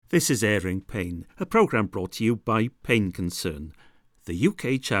This is Airing Pain, a programme brought to you by Pain Concern, the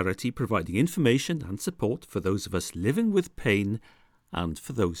UK charity providing information and support for those of us living with pain and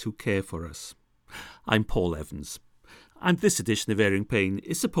for those who care for us. I'm Paul Evans, and this edition of Airing Pain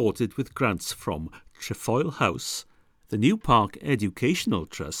is supported with grants from Trefoil House, the New Park Educational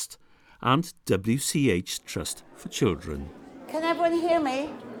Trust and WCH Trust for Children. Can everyone hear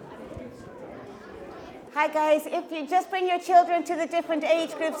me? Hi guys, if you just bring your children to the different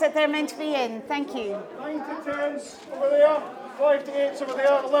age groups that they're meant to be in. Thank you. 9 to 10s over there, 5 to 8s over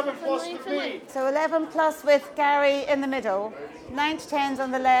there, 11 plus with me. So 11 plus with Gary in the middle, 9 to 10s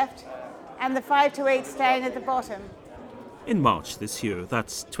on the left, and the 5 to 8s down at the bottom. In March this year,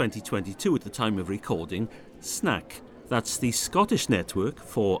 that's 2022 at the time of recording, SNAC, that's the Scottish Network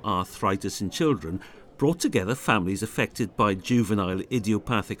for Arthritis in Children, brought together families affected by juvenile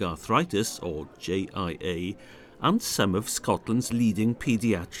idiopathic arthritis, or JIA, and some of Scotland's leading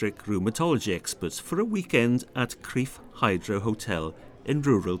paediatric rheumatology experts for a weekend at Crieff Hydro Hotel in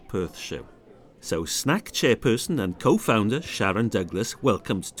rural Perthshire. So SNAC chairperson and co-founder Sharon Douglas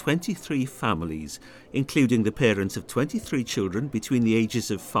welcomed 23 families, including the parents of 23 children between the ages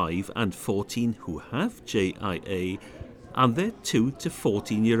of 5 and 14 who have JIA, and their 2 to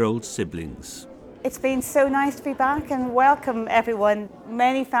 14-year-old siblings. It's been so nice to be back and welcome everyone.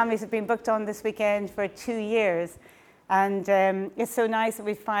 Many families have been booked on this weekend for 2 years, and it's so nice that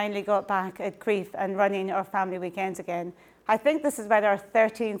we finally got back at Crieff and running our family weekends again. I think this is about our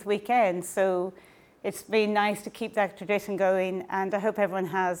 13th weekend, so it's been nice to keep that tradition going, and I hope everyone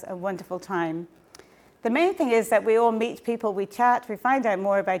has a wonderful time. The main thing is that we all meet people, we chat, we find out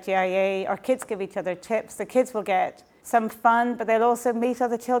more about GIA, our kids give each other tips, the kids will get some fun, but they'll also meet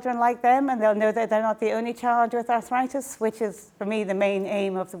other children like them, and they'll know that they're not the only child with arthritis, which is, for me, the main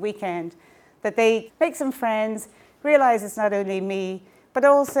aim of the weekend. That they make some friends, realise it's not only me, but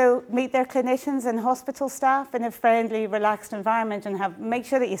also meet their clinicians and hospital staff in a friendly, relaxed environment, and make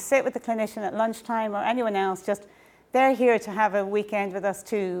sure that you sit with the clinician at lunchtime or anyone else. Just they're here to have a weekend with us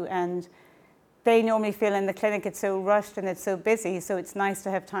too, and they normally feel in the clinic it's so rushed and it's so busy, so it's nice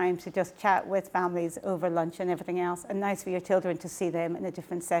to have time to just chat with families over lunch and everything else, and nice for your children to see them in a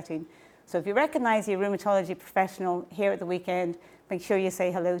different setting. So if you recognise your rheumatology professional here at the weekend, make sure you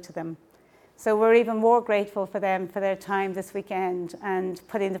say hello to them. So we're even more grateful for them for their time this weekend and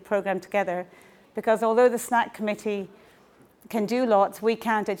putting the programme together, because although the SNAC committee can do lots, we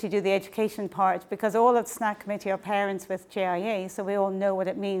can't actually do the education part, because all of the SNAC committee are parents with JIA, so we all know what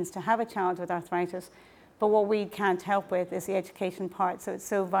it means to have a child with arthritis. But what we can't help with is the education part, so it's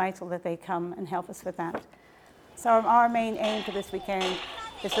so vital that they come and help us with that. So our main aim for this weekend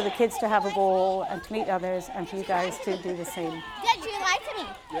is for the kids to have a ball and to meet others, and for you guys to do the same. Did you like me?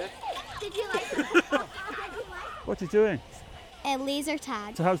 Yeah. Did you like me? What are you doing? Laser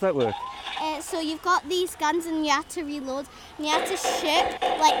tag. So how's that work? So you've got these guns and you have to reload and you have to shoot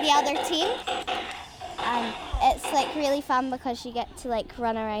like the other team. And it's like really fun because you get to like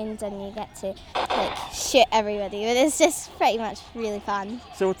run around and you get to like shoot everybody. But it's just pretty much really fun.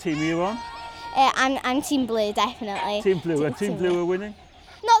 So what team are you on? I'm Team Blue, definitely. Team Blue. And Team Blue are winning?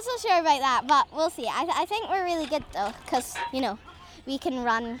 Not so sure about that, but we'll see. I think we're really good though, because, you know, we can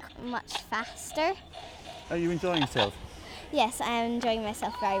run much faster. Are you enjoying yourself? Yes, I am enjoying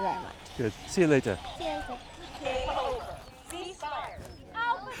myself very, very much. Good. See you later. See you later.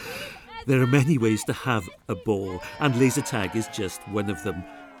 There are many ways to have a ball, and laser tag is just one of them.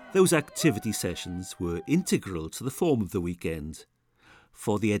 Those activity sessions were integral to the form of the weekend.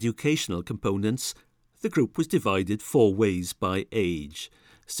 For the educational components, the group was divided 4 ways by age.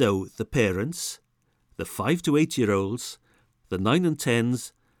 So the parents, the 5 to 8-year-olds, the 9 and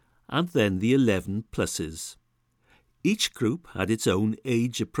 10s, and then the 11 pluses. Each group had its own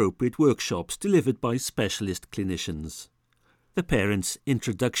age-appropriate workshops delivered by specialist clinicians. The parents'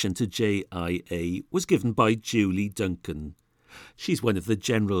 introduction to JIA was given by Julie Duncan. She's one of the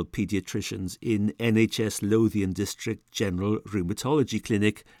general paediatricians in NHS Lothian District General Rheumatology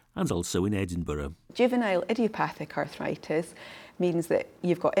Clinic and also in Edinburgh. Juvenile idiopathic arthritis means that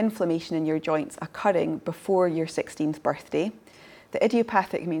you've got inflammation in your joints occurring before your 16th birthday. The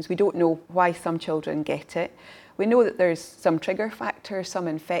idiopathic means we don't know why some children get it. We know that there's some trigger factors, some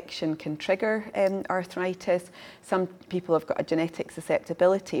infection can trigger arthritis, some people have got a genetic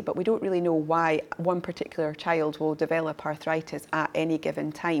susceptibility, but we don't really know why one particular child will develop arthritis at any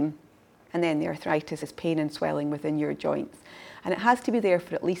given time. And then the arthritis is pain and swelling within your joints. And it has to be there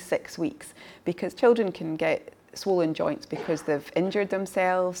for at least 6 weeks, because children can get swollen joints because they've injured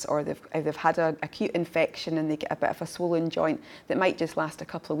themselves, or they've had an acute infection and they get a bit of a swollen joint that might just last a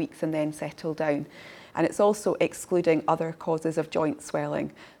couple of weeks and then settle down. And it's also excluding other causes of joint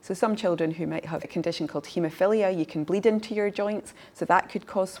swelling. So some children who might have a condition called haemophilia, you can bleed into your joints, so that could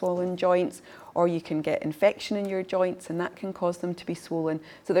cause swollen joints, or you can get infection in your joints and that can cause them to be swollen.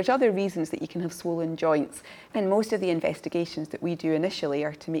 So there's other reasons that you can have swollen joints. And most of the investigations that we do initially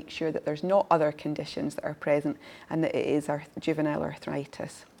are to make sure that there's not other conditions that are present and that it is juvenile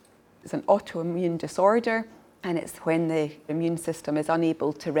arthritis. It's an autoimmune disorder, and it's when the immune system is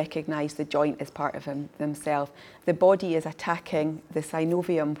unable to recognise the joint as part of themselves. The body is attacking the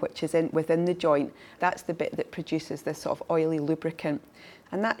synovium, which is within the joint. That's the bit that produces this sort of oily lubricant.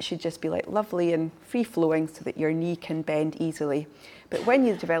 And that should just be like lovely and free-flowing so that your knee can bend easily. But when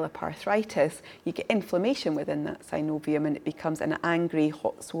you develop arthritis, you get inflammation within that synovium and it becomes an angry,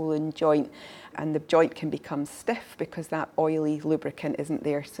 hot, swollen joint. And the joint can become stiff because that oily lubricant isn't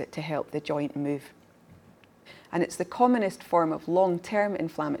there to help the joint move. And it's the commonest form of long-term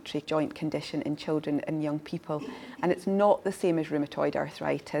inflammatory joint condition in children and young people. And it's not the same as rheumatoid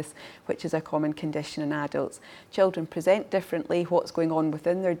arthritis, which is a common condition in adults. Children present differently. What's going on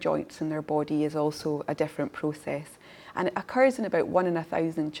within their joints and their body is also a different process. And it occurs in about 1 in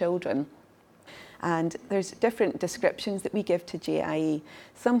 1,000 children. And there's different descriptions that we give to JIA.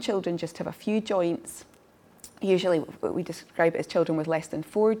 Some children just have a few joints. Usually we describe it as children with less than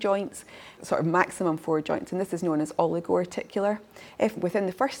 4 joints, sort of maximum 4 joints, and this is known as oligoarticular. If within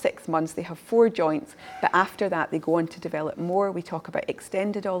the first 6 months they have 4 joints, but after that they go on to develop more, we talk about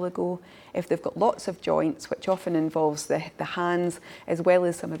extended oligo. If they've got lots of joints, which often involves the hands as well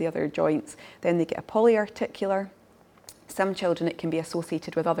as some of the other joints, then they get a polyarticular. Some children, it can be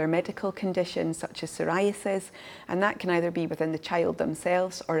associated with other medical conditions such as psoriasis, and that can either be within the child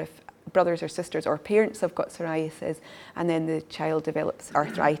themselves, or if brothers or sisters or parents have got psoriasis and then the child develops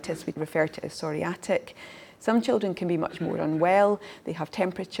arthritis, we refer to it as psoriatic. Some children can be much more unwell, they have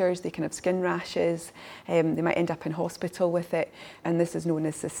temperatures, they can have skin rashes, they might end up in hospital with it, and this is known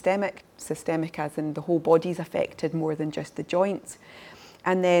as systemic. Systemic as in the whole body's affected more than just the joints.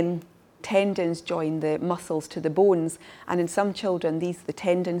 And then tendons join the muscles to the bones, and in some children the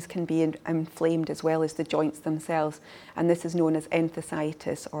tendons can be inflamed as well as the joints themselves, and this is known as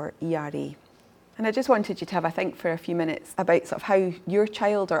enthesitis or ERA. And I just wanted you to have a think for a few minutes about sort of how your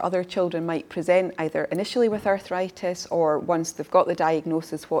child or other children might present either initially with arthritis or once they've got the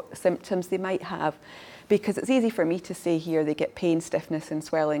diagnosis, what symptoms they might have. Because it's easy for me to say here they get pain, stiffness and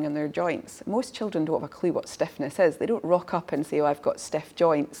swelling in their joints. Most children don't have a clue what stiffness is. They don't rock up and say, oh, I've got stiff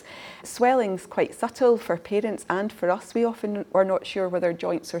joints. Swelling's quite subtle for parents and for us. We often are not sure whether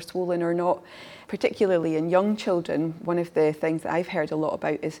joints are swollen or not. Particularly in young children, one of the things that I've heard a lot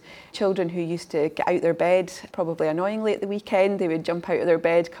about is children who used to get out their bed, probably annoyingly at the weekend, they would jump out of their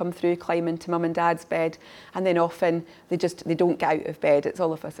bed, come through, climb into mum and dad's bed, and then often they don't get out of bed. It's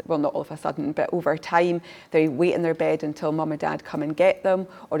all of a, well, not all of a sudden, but over time, they wait in their bed until mum and dad come and get them,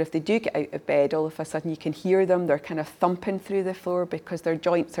 or if they do get out of bed, all of a sudden you can hear them, they're kind of thumping through the floor because their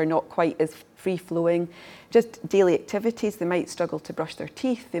joints are not quite as free-flowing. Just daily activities, they might struggle to brush their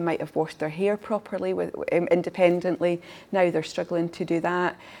teeth, they might have washed their hair properly independently, now they're struggling to do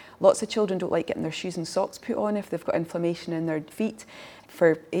that. Lots of children don't like getting their shoes and socks put on if they've got inflammation in their feet.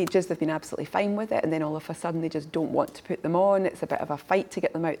 For ages they've been absolutely fine with it, and then all of a sudden they just don't want to put them on. It's a bit of a fight to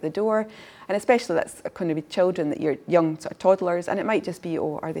get them out the door, and especially that's going to be children that you're young sort of toddlers, and it might just be,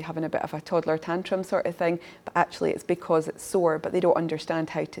 oh, are they having a bit of a toddler tantrum sort of thing, but actually it's because it's sore, but they don't understand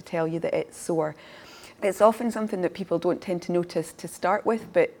how to tell you that it's sore. It's often something that people don't tend to notice to start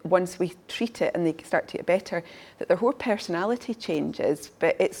with, but once we treat it and they start to get better, that their whole personality changes,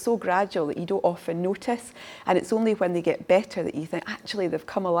 but it's so gradual that you don't often notice, and it's only when they get better that you think, actually, they've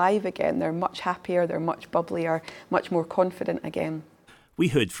come alive again, they're much happier, they're much bubblier, much more confident again. We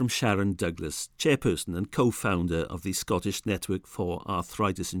heard from Sharon Douglas, chairperson and co-founder of the Scottish Network for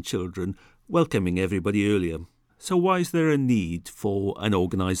Arthritis in Children, welcoming everybody earlier. So why is there a need for an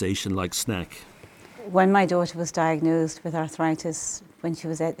organisation like SNAC? When my daughter was diagnosed with arthritis when she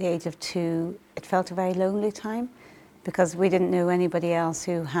was at the age of 2, it felt a very lonely time because we didn't know anybody else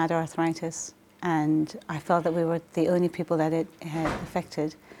who had arthritis, and I felt that we were the only people that it had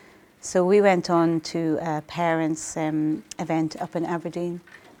affected. So we went on to a parents' event up in Aberdeen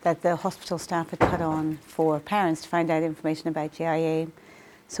that the hospital staff had put on for parents to find out information about GIA.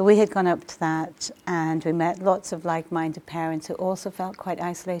 So we had gone up to that and we met lots of like-minded parents who also felt quite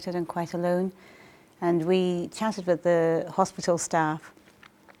isolated and quite alone. And we chatted with the hospital staff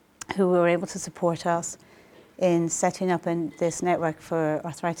who were able to support us in setting up this network for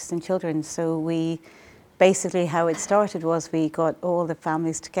arthritis in children. So we basically, how it started was we got all the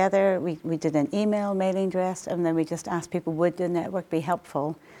families together, we did an email mailing address, and then we just asked people, would the network be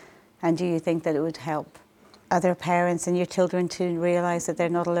helpful? And do you think that it would help other parents and your children to realise that they're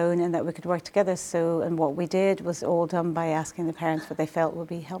not alone and that we could work together? So, and what we did was all done by asking the parents what they felt would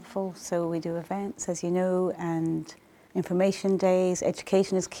be helpful. So we do events, as you know, and information days.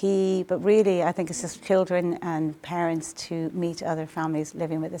 Education is key, but really I think it's just children and parents to meet other families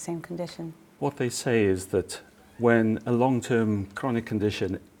living with the same condition. What they say is that when a long-term chronic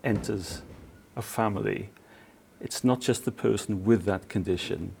condition enters a family, it's not just the person with that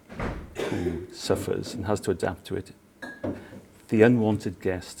condition who suffers and has to adapt to it. The unwanted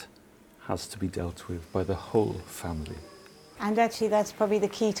guest has to be dealt with by the whole family. And actually that's probably the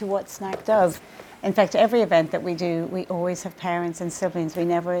key to what SNAC does. In fact, every event that we do, we always have parents and siblings. We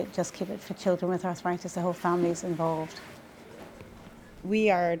never just keep it for children with arthritis. The whole family is involved.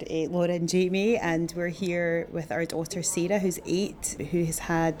 We are Laura and Jamie, and we're here with our daughter Sarah, who's 8, who has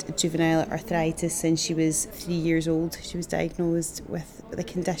had juvenile arthritis since she was 3 years old. She was diagnosed with the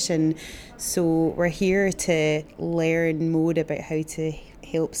condition. So we're here to learn more about how to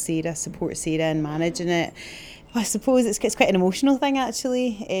help Sarah, support Sarah in managing it. I suppose it's quite an emotional thing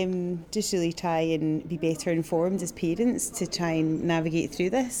actually, just really try and be better informed as parents to try and navigate through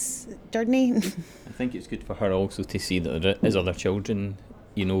this journey. I think it's good for her also to see that there is other children,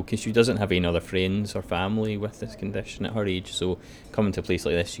 you know, because she doesn't have any other friends or family with this condition at her age, so coming to a place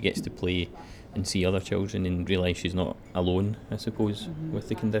like this she gets to play and see other children and realise she's not alone, I suppose, with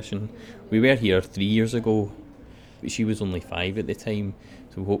the condition. We were here 3 years ago, but she was only 5 at the time.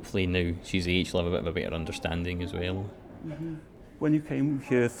 So hopefully now she's 8, she'll have a bit of a better understanding as well. Mm-hmm. When you came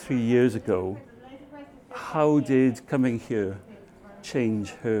here 3 years ago, how did coming here change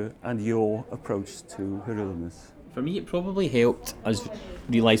her and your approach to her illness? For me, it probably helped us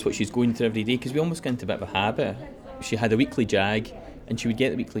realise what she's going through every day, because we almost got into a bit of a habit. She had a weekly jag, and she would get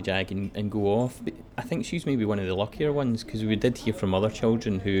the weekly jag and go off. But I think she's maybe one of the luckier ones, because we did hear from other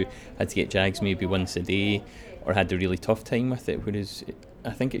children who had to get jags maybe once a day or had a really tough time with it, whereas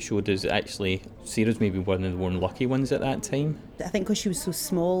I think it showed us actually Sarah's maybe one of the more lucky ones at that time. I think because she was so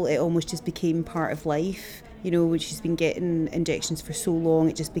small, it almost just became part of life. You know, when she's been getting injections for so long,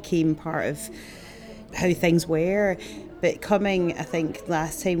 it just became part of how things were. But coming, I think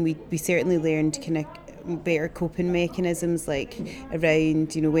last time we certainly learned kind of better coping mechanisms, like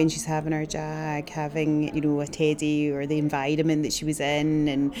around, you know, when she's having her jag, having, you know, a teddy, or the environment that she was in,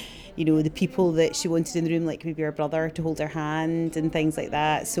 and, you know, the people that she wanted in the room, like maybe her brother to hold her hand and things like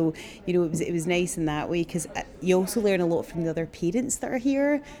that. So, you know, it was nice in that way, because you also learn a lot from the other parents that are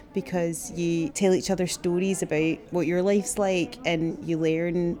here, because you tell each other stories about what your life's like, and you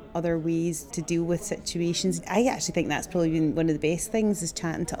learn other ways to deal with situations. I actually think that's probably been one of the best things, is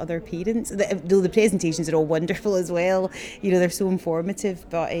chatting to other parents. Though the presentations are all wonderful as well, you know, they're so informative,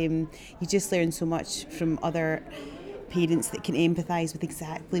 but you just learn so much from other parents that can empathise with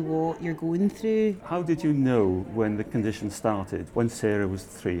exactly what you're going through. How did you know when the condition started, when Sarah was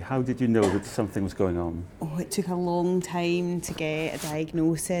 3? How did you know that something was going on? Oh, it took a long time to get a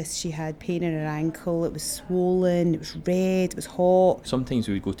diagnosis. She had pain in her ankle, it was swollen, it was red, it was hot. Sometimes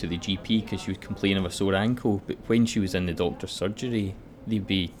we would go to the GP because she was complaining of a sore ankle, but when she was in the doctor's surgery, they'd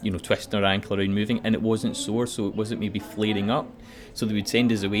be, you know, twisting her ankle around, moving, and it wasn't sore, so it wasn't maybe flaring up. So they would send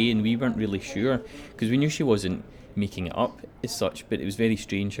us away, and we weren't really sure, because we knew she wasn't making it up as such, but it was very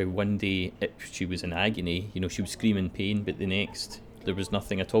strange how one day she was in agony, you know, she was screaming pain, but the next there was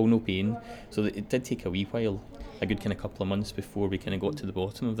nothing at all, no pain. So it did take a wee while, a good kind of couple of months before we kind of got to the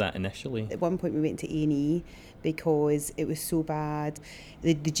bottom of that initially. At one point we went to A&E because it was so bad.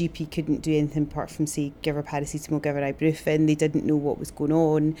 The GP couldn't do anything apart from, say, give her paracetamol, give her ibuprofen. They didn't know what was going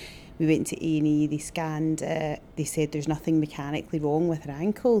on. We went to A&E, they scanned it, they said there's nothing mechanically wrong with her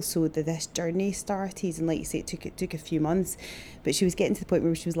ankle. So this journey started, and like you say, it took a few months. But she was getting to the point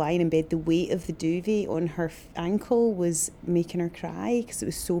where she was lying in bed, the weight of the duvet on her ankle was making her cry because it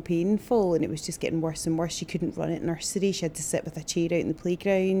was so painful, and it was just getting worse and worse. She couldn't run at nursery, she had to sit with a chair out in the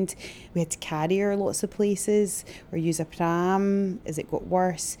playground. We had to carry her lots of places or use a pram as it got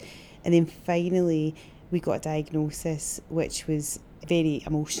worse. And then finally we got a diagnosis which was very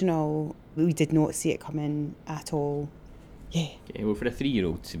emotional. We did not see it coming at all. Yeah. Okay, well, for a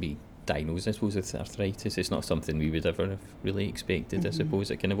 3-year-old to be diagnosed, I suppose, with arthritis, it's not something we would ever have really expected. I suppose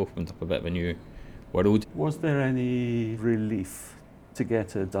it kind of opened up a bit of a new world. Was there any relief to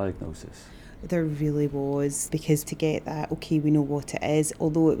get a diagnosis? There really was, because to get that, okay, we know what it is,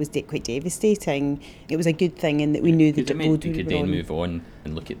 although it was quite devastating, it was a good thing in that we knew that it meant we could then move on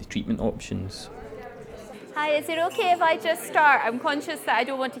and look at the treatment options. Hi, is it okay if I just start? I'm conscious that I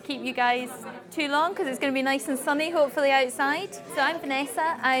don't want to keep you guys too long because it's going to be nice and sunny, hopefully outside. So I'm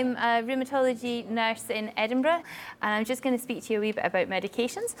Vanessa, I'm a rheumatology nurse in Edinburgh, and I'm just going to speak to you a wee bit about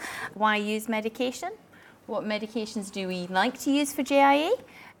medications. Why use medication? What medications do we like to use for JIA?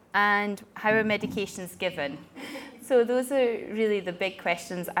 And how are medications given? So those are really the big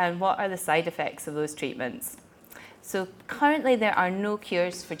questions, and what are the side effects of those treatments? So currently there are no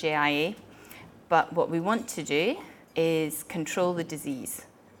cures for JIA. But what we want to do is control the disease.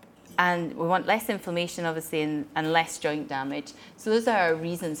 And we want less inflammation, obviously, and less joint damage. So those are our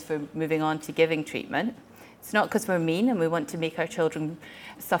reasons for moving on to giving treatment. It's not because we're mean and we want to make our children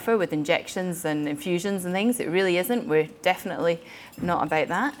suffer with injections and infusions and things. It really isn't. We're definitely not about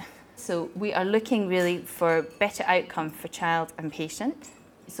that. So we are looking really for better outcome for child and patient.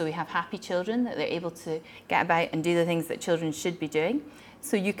 So we have happy children, that they're able to get about and do the things that children should be doing.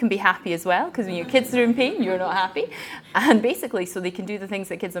 So you can be happy as well, because when your kids are in pain, you're not happy. And basically, so they can do the things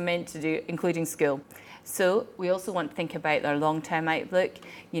that kids are meant to do, including school. So we also want to think about their long-term outlook.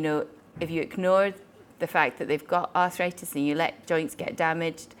 You know, if you ignore the fact that they've got arthritis and you let joints get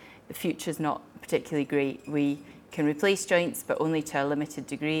damaged, the future's not particularly great. We can replace joints, but only to a limited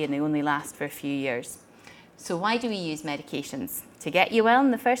degree, and they only last for a few years. So why do we use medications? To get you well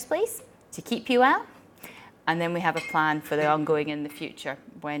in the first place, to keep you well, and then we have a plan for the ongoing in the future.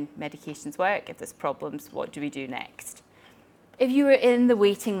 When medications work, if there's problems, what do we do next? If you were in the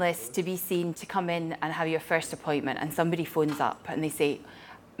waiting list to be seen to come in and have your first appointment and somebody phones up and they say,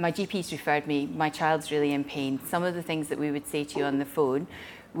 my GP's referred me, my child's really in pain, some of the things that we would say to you on the phone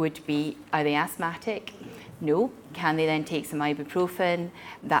would be, are they asthmatic? No. Can they then take some ibuprofen?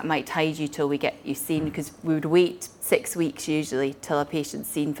 That might tide you till we get you seen, because we would wait 6 weeks usually till a patient's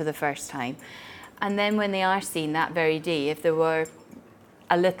seen for the first time. And then when they are seen that very day, if there were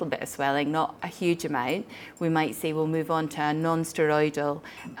a little bit of swelling, not a huge amount, we might say we'll move on to a non-steroidal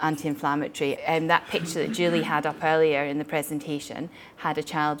anti-inflammatory. That picture that Julie had up earlier in the presentation had a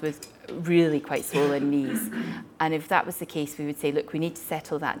child with really quite swollen knees. And if that was the case, we would say, look, we need to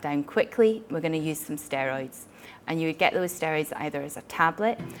settle that down quickly. We're going to use some steroids. And you would get those steroids either as a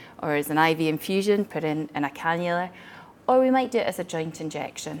tablet or as an IV infusion, put in a cannula, or we might do it as a joint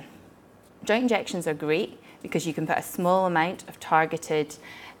injection. Joint injections are great because you can put a small amount of targeted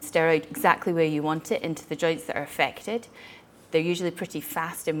steroid exactly where you want it into the joints that are affected. They're usually pretty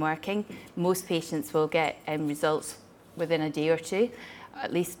fast in working. Most patients will get results within a day or two,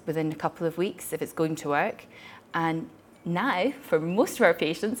 at least within a couple of weeks if it's going to work. And now, for most of our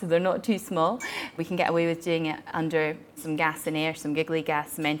patients, if they're not too small, we can get away with doing it under some gas and air, some giggly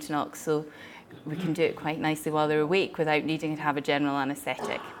gas, Mentanox, so we can do it quite nicely while they're awake without needing to have a general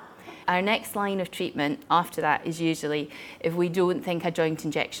anaesthetic. Our next line of treatment after that is usually if we don't think a joint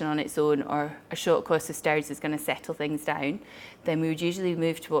injection on its own or a short course of steroids is going to settle things down, then we would usually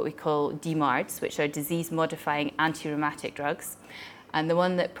move to what we call DMARDs, which are disease-modifying anti-rheumatic drugs. And the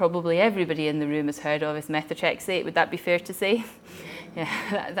one that probably everybody in the room has heard of is methotrexate. Would that be fair to say?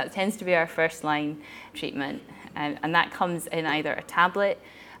 Yeah, that tends to be our first line treatment. And that comes in either a tablet,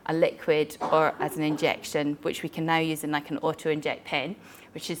 a liquid, or as an injection, which we can now use in like an auto-inject pen,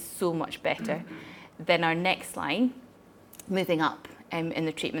 which is so much better. Then our next line, moving up in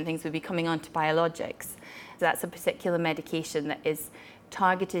the treatment things, would be coming on to biologics. So that's a particular medication that is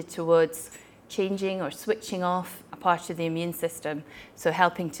targeted towards changing or switching off a part of the immune system, so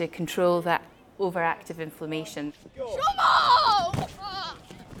helping to control that overactive inflammation.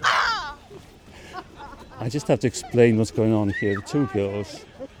 I just have to explain what's going on here. The two girls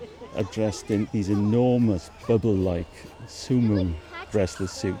are dressed in these enormous bubble-like sumo wrestler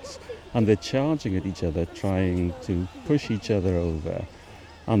suits, and they're charging at each other, trying to push each other over.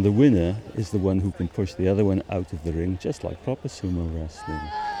 And the winner is the one who can push the other one out of the ring, just like proper sumo wrestling.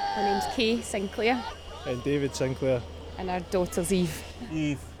 My name's Kay Sinclair. And David Sinclair. And our daughter's Eve.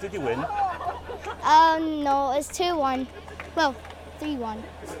 Eve, did you win? No, it's 2-1. Well, 3-1.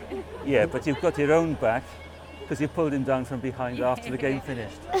 Yeah, but you've got your own back because you pulled him down from behind after the game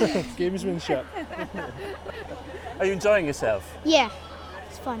finished. Gamesmanship. Are you enjoying yourself? Yeah,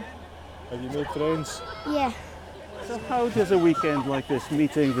 it's fun. Have you made friends? Yeah. So how does a weekend like this,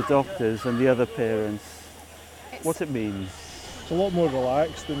 meeting the doctors and the other parents, what's it mean? It's a lot more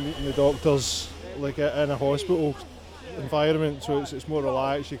relaxed than meeting the doctors like in a hospital environment, so it's more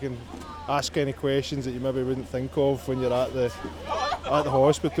relaxed. You can ask any questions that you maybe wouldn't think of when you're at the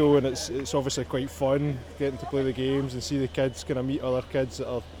hospital, and it's obviously quite fun getting to play the games and see the kids kind of meet other kids that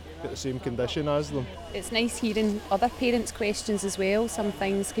are got the same condition as them. It's nice hearing other parents' questions as well, some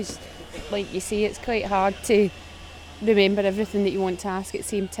things, because like you say, it's quite hard to remember everything that you want to ask at the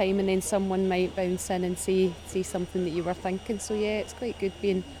same time, and then someone might bounce in and say something that you were thinking. So yeah, it's quite good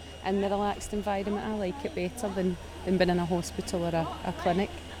being in the relaxed environment. I like it better than being in a hospital or a clinic.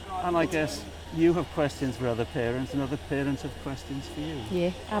 And I guess you have questions for other parents and other parents have questions for you.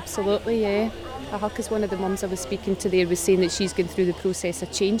 Yeah, absolutely, yeah. Because one of the mums I was speaking to there was saying that she's going through the process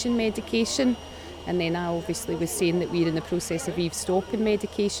of changing medication, and then I obviously was saying that we're in the process of Eve stopping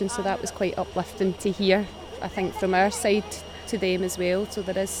medication, so that was quite uplifting to hear, I think, from our side to them as well. So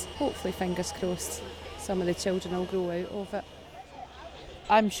there is, hopefully, fingers crossed, some of the children will grow out of it.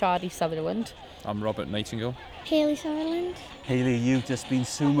 I'm Shadi Sutherland. I'm Robert Nightingale. Hayley Sutherland. Hayley, you've just been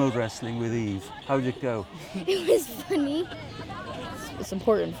sumo wrestling with Eve. How did it go? It was funny. It's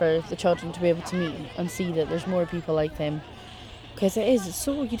important for the children to be able to meet and see that there's more people like them. Because it's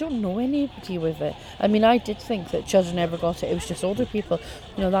so, you don't know anybody with it. I mean, I did think that children never got it. It was just older people.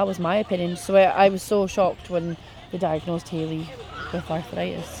 You know, that was my opinion. So I was so shocked when they diagnosed Hayley with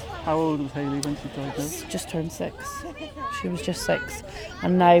arthritis. How old was Hayley when she diagnosed? Just turned 6. She was just 6.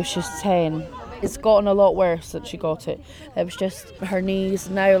 And now she's 10. It's gotten a lot worse since she got it. It was just her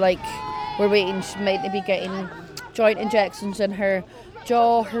knees. Now, like, we're waiting. She might be getting joint injections in her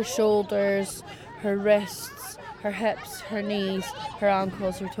jaw, her shoulders, her wrists, her hips, her knees, her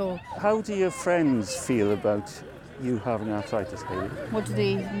ankles, her toe. How do your friends feel about you having arthritis, Hayley? What do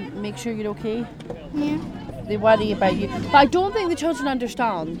they make sure you're okay? Yeah. They worry about you. But I don't think the children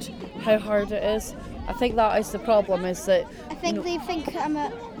understand how hard it is. I think that is the problem, is that... I think they think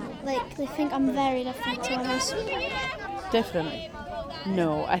I'm very different to others. Different?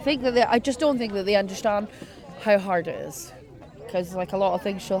 No, I just don't think that they understand how hard it is. Because like a lot of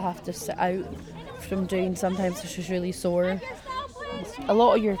things she'll have to sit out from doing sometimes if she's really sore. A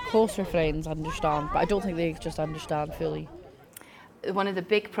lot of your closer friends understand, but I don't think they just understand fully. One of the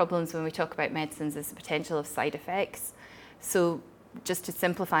big problems when we talk about medicines is the potential of side effects. So just to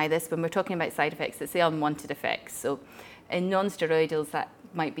simplify this, when we're talking about side effects, it's the unwanted effects. So in non-steroidals, that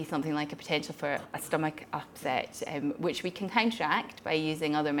might be something like a potential for a stomach upset, which we can counteract by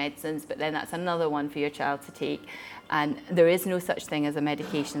using other medicines, but then that's another one for your child to take. And there is no such thing as a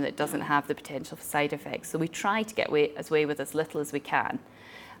medication that doesn't have the potential for side effects. So we try to get away with as little as we can.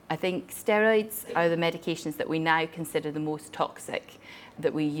 I think steroids are the medications that we now consider the most toxic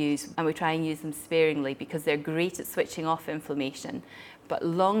that we use, and we try and use them sparingly because they're great at switching off inflammation. But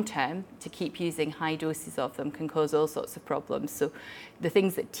long term, to keep using high doses of them can cause all sorts of problems. So the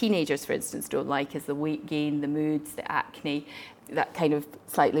things that teenagers, for instance, don't like is the weight gain, the moods, the acne, that kind of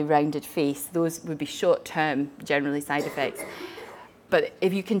slightly rounded face. Those would be short-term, generally, side effects. But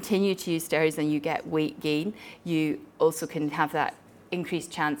if you continue to use steroids and you get weight gain, you also can have that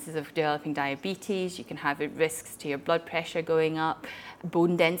increased chances of developing diabetes. You can have risks to your blood pressure going up.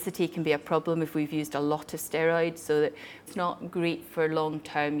 Bone density can be a problem if we've used a lot of steroids, so that it's not great for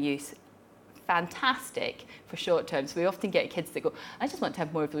long-term use. Fantastic for short term. So we often get kids that go, I just want to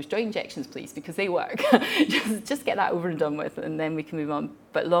have more of those joint injections, please, because they work. just get that over and done with, and then we can move on.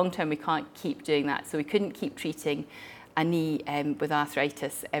 But long term, we can't keep doing that. So we couldn't keep treating a knee with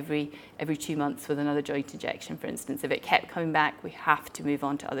arthritis every 2 months with another joint injection, for instance. If it kept coming back, we have to move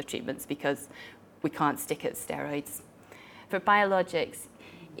on to other treatments because we can't stick at steroids. For biologics,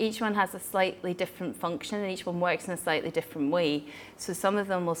 each one has a slightly different function and each one works in a slightly different way. So some of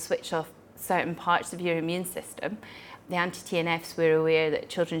them will switch off certain parts of your immune system. The anti-TNFs, we're aware that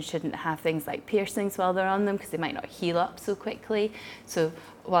children shouldn't have things like piercings while they're on them because they might not heal up so quickly. So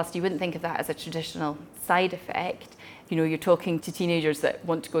whilst you wouldn't think of that as a traditional side effect, you know, you're talking to teenagers that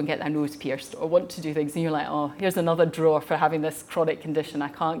want to go and get their nose pierced or want to do things, and you're like, oh, here's another drawer for having this chronic condition. I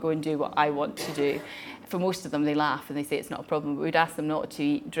can't go and do what I want to do. For most of them, they laugh and they say it's not a problem, but we'd ask them not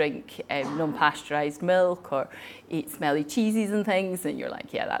to drink non-pasteurised milk or eat smelly cheeses and things, and you're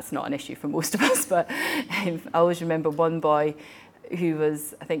like, yeah, that's not an issue for most of us. But I always remember one boy who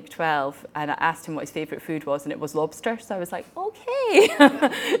was, I think, 12, and I asked him what his favourite food was, and it was lobster. So I was like,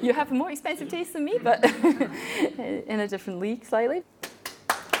 okay, you have a more expensive taste than me, but in a different league slightly.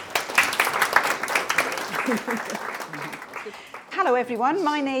 Hello everyone,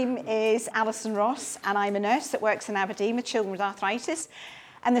 my name is Alison Ross and I'm a nurse that works in Aberdeen with children with arthritis.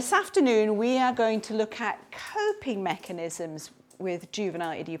 And this afternoon we are going to look at coping mechanisms with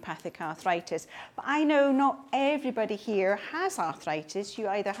juvenile idiopathic arthritis. But I know not everybody here has arthritis. You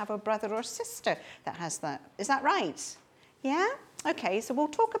either have a brother or sister that has that. Is that right? Yeah? Okay, so we'll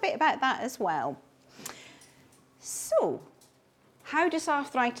talk a bit about that as well. So, how does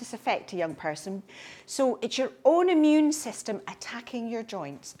arthritis affect a young person? So it's your own immune system attacking your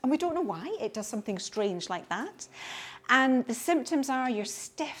joints. And we don't know why. It does something strange like that. And the symptoms are you're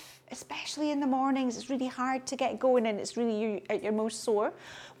stiff especially in the mornings. It's really hard to get going and it's really at your most sore.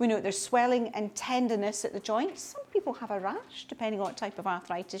 We know there's swelling and tenderness at the joints. Some people have a rash, depending on what type of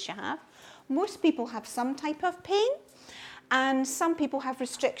arthritis you have. Most people have some type of pain, and some people have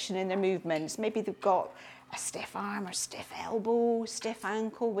restriction in their movements. Maybe they've got a stiff arm or stiff elbow, stiff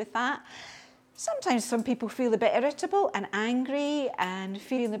ankle with that. Sometimes some people feel a bit irritable and angry and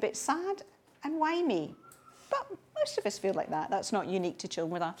feeling a bit sad and whiny. But most of us feel like that. That's not unique to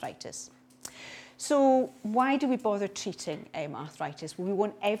children with arthritis. So why do we bother treating arthritis? Well, we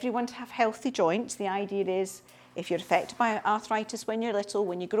want everyone to have healthy joints. The idea is if you're affected by arthritis when you're little,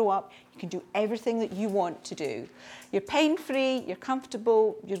 when you grow up, you can do everything that you want to do. You're pain-free, you're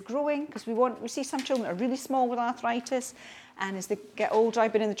comfortable, you're growing, because we see some children that are really small with arthritis, and as they get older,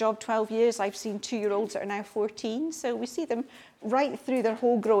 I've been in the job 12 years, I've seen 2-year-olds that are now 14, so we see them right through their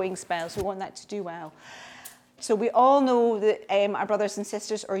whole growing spell, so we want that to do well. So we all know that our brothers and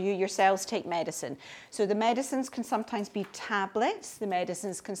sisters, or you yourselves, take medicine. So the medicines can sometimes be tablets. The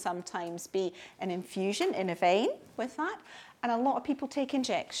medicines can sometimes be an infusion in a vein with that. And a lot of people take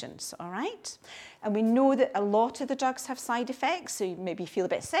injections, all right? And we know that a lot of the drugs have side effects. So you maybe feel a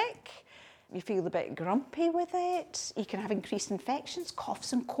bit sick. You feel a bit grumpy with it. You can have increased infections,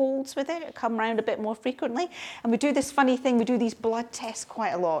 coughs and colds with it. It come around a bit more frequently. And we do this funny thing, we do these blood tests quite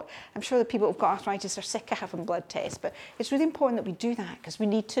a lot. I'm sure the people who've got arthritis are sick of having blood tests, but it's really important that we do that because we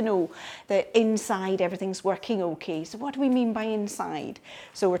need to know that inside everything's working okay. So what do we mean by inside?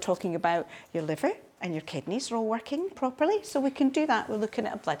 So we're talking about your liver and your kidneys are all working properly. So we can do that, we're looking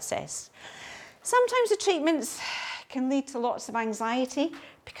at a blood test. Sometimes the treatments can lead to lots of anxiety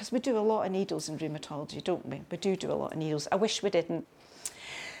because we do a lot of needles in rheumatology, don't we? We do a lot of needles. I wish we didn't.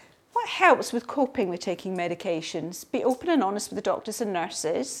 What helps with coping with taking medications? Be open and honest with the doctors and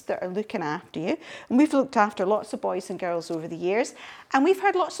nurses that are looking after you. And we've looked after lots of boys and girls over the years. And we've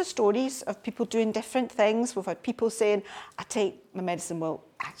heard lots of stories of people doing different things. We've had people saying, I take my medicine, well,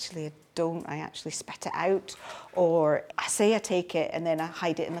 actually I don't, I actually spit it out. Or I say I take it and then I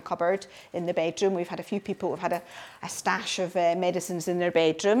hide it in the cupboard in the bedroom. We've had a few people who've had a stash of medicines in their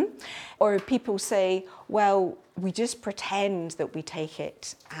bedroom. Or people say, well, we just pretend that we take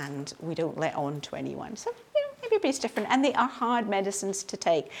it and we don't let on to anyone. So, everybody's different and they are hard medicines to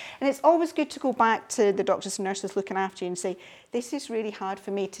take. And it's always good to go back to the doctors and nurses looking after you and say, this is really hard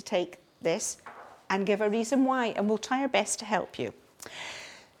for me to take this, and give a reason why, and we'll try our best to help you.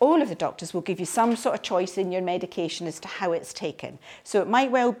 All of the doctors will give you some sort of choice in your medication as to how it's taken. So it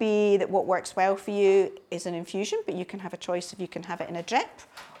might well be that what works well for you is an infusion, but you can have a choice if you can have it in a drip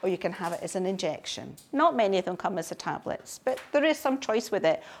or you can have it as an injection. Not many of them come as tablets, but there is some choice with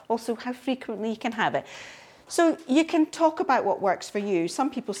it. Also, how frequently you can have it. So you can talk about what works for you. Some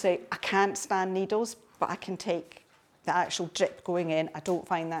people say, I can't stand needles, but I can take the actual drip going in. I don't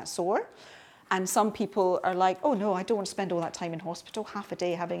find that sore. And some people are like, oh no, I don't want to spend all that time in hospital, half a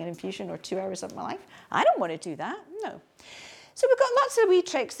day having an infusion or 2 hours of my life. I don't want to do that, no. So we've got lots of wee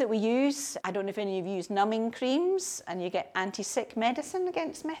tricks that we use. I don't know if any of you use numbing creams and you get anti-sick medicine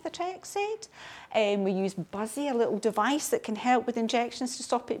against methotrexate. We use Buzzy, a little device that can help with injections to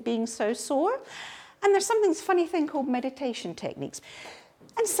stop it being so sore. And there's this funny thing called meditation techniques.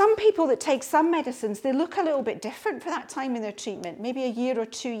 And some people that take some medicines, they look a little bit different for that time in their treatment, maybe a year or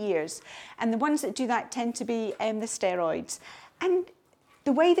 2 years. And the ones that do that tend to be the steroids. And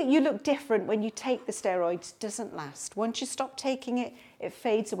the way that you look different when you take the steroids doesn't last. Once you stop taking it, it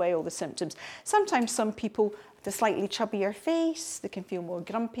fades away all the symptoms. Sometimes some people have a slightly chubbier face, they can feel more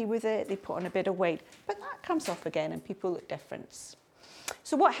grumpy with it, they put on a bit of weight, but that comes off again and people look different.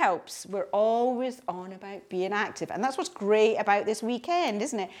 So what helps? We're always on about being active. And that's what's great about this weekend,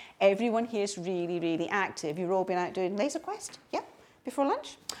 isn't it? Everyone here is really, really active. You've all been out doing Laser Quest? Yep. Before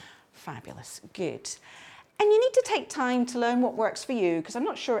lunch? Fabulous. Good. And you need to take time to learn what works for you, because I'm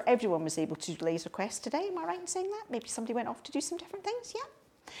not sure everyone was able to do Laser Quest today. Am I right in saying that? Maybe somebody went off to do some different things?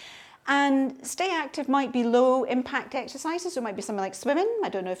 Yeah. And stay active might be low impact exercises. So it might be something like swimming. I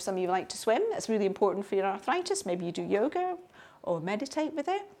don't know if some of you like to swim. That's really important for your arthritis. Maybe you do yoga or meditate with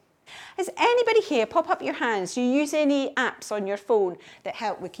it. Has anybody here, pop up your hands, do you use any apps on your phone that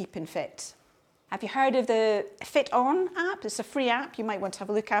help with keeping fit? Have you heard of the Fit On app? It's a free app. You might want to have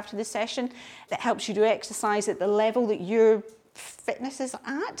a look after this session that helps you do exercise at the level that your fitness is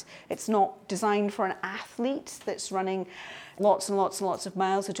at. It's not designed for an athlete that's running lots and lots and lots of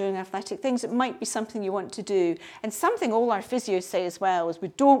miles or doing athletic things. It might be something you want to do. And something all our physios say as well is we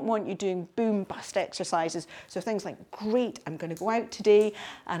don't want you doing boom bust exercises. So things like, great, I'm going to go out today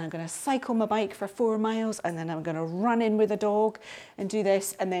and I'm going to cycle my bike for 4 miles and then I'm going to run in with a dog and do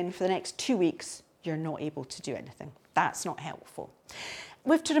this. And then for the next 2 weeks, you're not able to do anything. That's not helpful.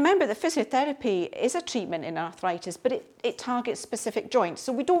 We have to remember that physiotherapy is a treatment in arthritis, but it targets specific joints.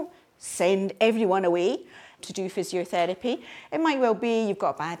 So we don't send everyone away to do physiotherapy. It might well be you've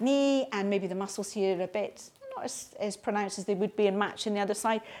got a bad knee and maybe the muscles here are a bit not as pronounced as they would be in matching the other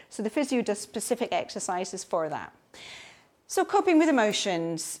side. So the physio does specific exercises for that. So coping with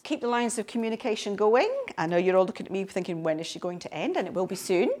emotions, keep the lines of communication going. I know you're all looking at me thinking, when is she going to end? And it will be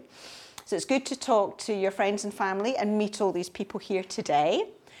soon. So it's good to talk to your friends and family and meet all these people here today.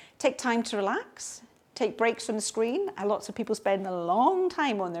 Take time to relax. Take breaks from the screen. Lots of people spend a long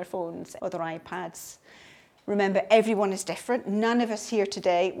time on their phones or their iPads. Remember, everyone is different. None of us here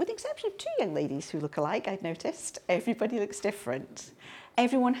today, with the exception of 2 young ladies who look alike, I've noticed, everybody looks different.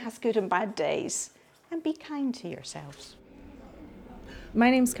 Everyone has good and bad days. And be kind to yourselves. My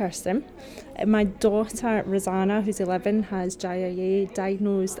name's Kirsten. My daughter, Rosanna, who's 11, has GIA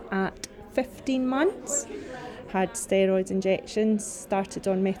diagnosed at 15 months. Had steroid injections, started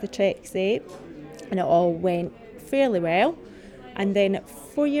on methotrexate, and it all went fairly well. And then at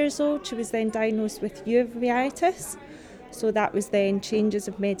 4 years old, she was then diagnosed with uveitis. So that was then changes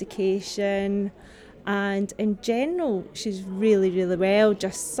of medication. And in general, she's really, really well.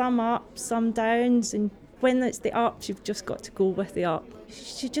 Just some ups, some downs. And when it's the ups, you've just got to go with the up.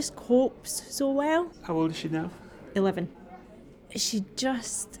 She just copes so well. How old is she now? 11. She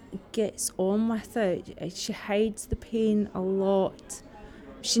just gets on with it. She hides the pain a lot.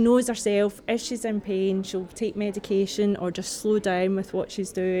 She knows herself. If she's in pain, she'll take medication or just slow down with what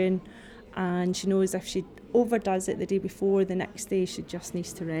she's doing. And she knows if she overdoes it the day before, the next day she just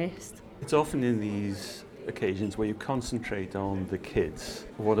needs to rest. It's often in these occasions where you concentrate on the kids.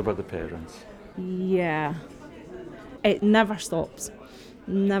 What about the parents? Yeah. It never stops.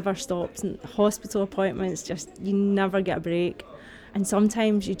 Never stops. And hospital appointments, just, you never get a break. And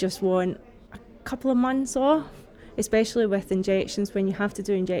sometimes you just want a couple of months off, especially with injections, when you have to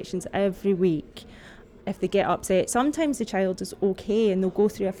do injections every week. If they get upset, sometimes the child is okay and they'll go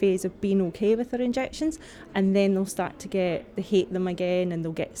through a phase of being okay with their injections, and then they'll start to they hate them again and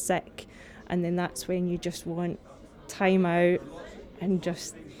they'll get sick. And then that's when you just want time out and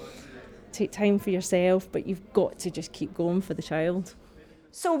just take time for yourself, but you've got to just keep going for the child.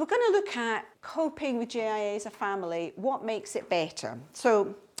 So we're going to look at coping with GIA as a family, what makes it better.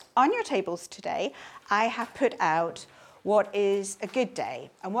 So on your tables today, I have put out what is a good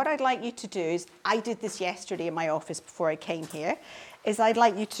day. And what I'd like you to do is, I did this yesterday in my office before I came here, is I'd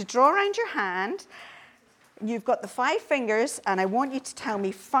like you to draw around your hand. You've got the 5 fingers, and I want you to tell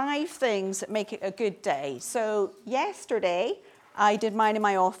me 5 things that make it a good day. So yesterday, I did mine in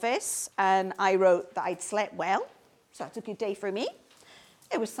my office, and I wrote that I'd slept well. So that's a good day for me.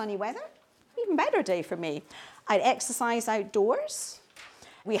 It was sunny weather, even better day for me. I'd exercise outdoors.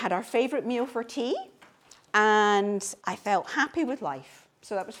 We had our favourite meal for tea, and I felt happy with life.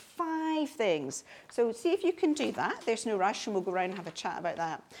 So that was 5 things. So see if you can do that. There's no rush, and we'll go around and have a chat about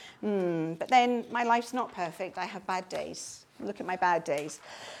that. But then my life's not perfect. I have bad days. Look at my bad days.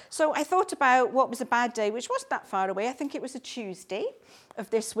 So I thought about what was a bad day, which wasn't that far away. I think it was a Tuesday of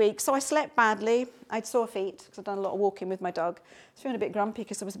this week. So I slept badly. I'd sore feet because I'd done a lot of walking with my dog. I was feeling a bit grumpy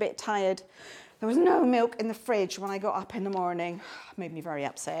because I was a bit tired. There was no milk in the fridge when I got up in the morning. It made me very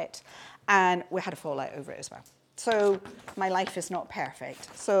upset. And we had a fallout over it as well. So my life is not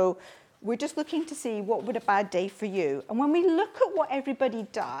perfect. So we're just looking to see what would a bad day for you. And when we look at what everybody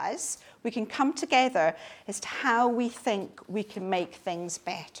does, we can come together as to how we think we can make things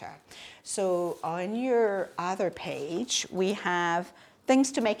better. So on your other page, we have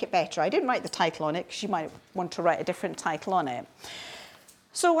things to make it better. I didn't write the title on it because you might want to write a different title on it.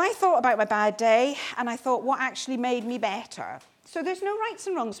 So I thought about my bad day, and I thought, what actually made me better? So there's no rights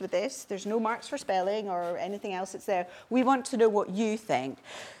and wrongs with this. There's no marks for spelling or anything else that's there. We want to know what you think.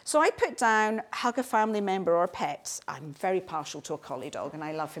 So I put down hug a family member or pet. I'm very partial to a collie dog, and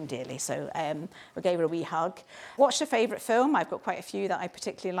I love him dearly, so we gave her a wee hug. Watched a favourite film. I've got quite a few that I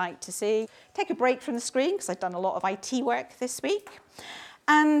particularly like to see. Take a break from the screen, because I've done a lot of IT work this week.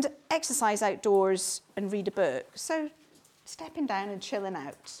 And exercise outdoors and read a book. So stepping down and chilling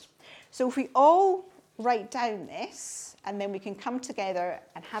out. So if we all write down this, and then we can come together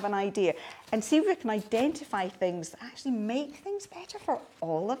and have an idea and see if we can identify things that actually make things better for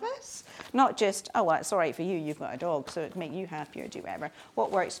all of us. Not just, oh, well, it's all right for you, you've got a dog, so it'd make you happier, do whatever.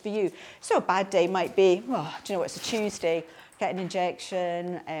 What works for you? So a bad day might be, well, do you know what, it's a Tuesday, get an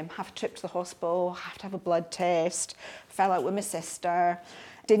injection, have a trip to the hospital, have to have a blood test, fell out with my sister,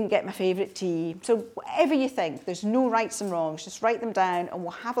 didn't get my favourite tea. So whatever you think, there's no rights and wrongs, just write them down and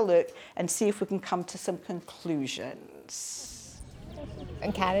we'll have a look and see if we can come to some conclusions.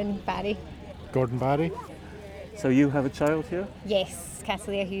 And Karen Barry. Gordon Barry. So you have a child here? Yes,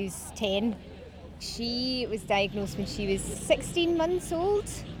 Catalina, who's 10. She was diagnosed when she was 16 months old.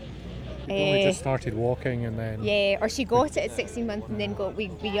 You've only just started walking and then... Yeah, or she got it at 16 months and then we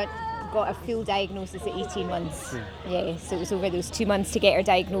got a full diagnosis at 18 months. Yeah, so it was over those 2 months to get her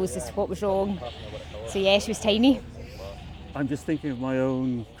diagnosis, what was wrong. So yeah, she was tiny. I'm just thinking of my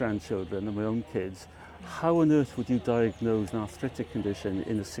own grandchildren and my own kids. How on earth would you diagnose an arthritic condition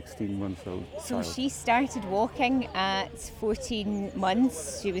in a 16-month-old child? So she started walking at 14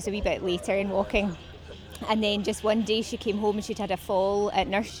 months. She was a wee bit later in walking. And then just one day she came home and she'd had a fall at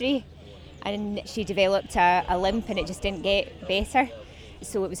nursery and she developed a limp and it just didn't get better.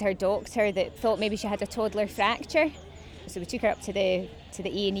 So it was her doctor that thought maybe she had a toddler fracture. So we took her up to the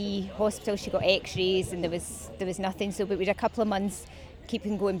A&E hospital. She got x-rays and there was nothing. So we had a couple of months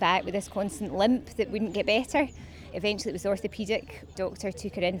keeping going back with this constant limp that wouldn't get better. Eventually it was the orthopaedic doctor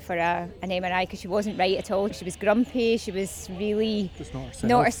took her in for an MRI because she wasn't right at all. She was grumpy, she was really just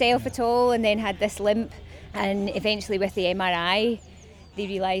not herself at all, and then had this limp. And eventually with the MRI they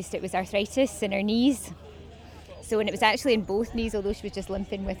realised it was arthritis in her knees. So, and it was actually in both knees, although she was just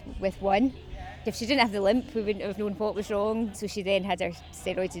limping with one. If she didn't have the limp, we wouldn't have known what was wrong. So she then had her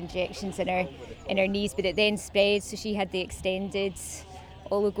steroid injections in her knees, but it then spread. So she had the extended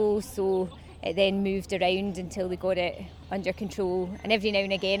oligo, so it then moved around until they got it under control. And every now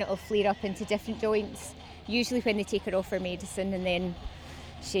and again it'll flare up into different joints, usually when they take her off her medicine, and then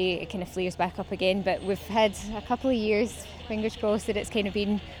it kind of flares back up again. But we've had a couple of years, fingers crossed, that it's kind of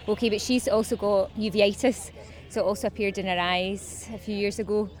been okay. But she's also got uveitis, so it also appeared in her eyes a few years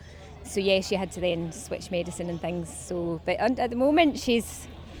ago. So yeah, she had to then switch medicine and things. So, but at the moment she's,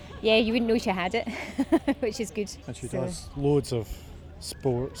 yeah, you wouldn't know she had it, which is good. And she does loads of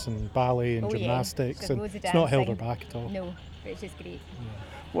sports and ballet and gymnastics, and it's not held her back at all. No, which is great. Yeah.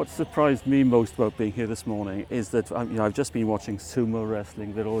 What surprised me most about being here this morning is that I've just been watching sumo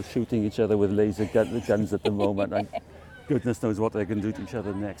wrestling. They're all shooting each other with laser guns at the moment, and goodness knows what they're going to do to each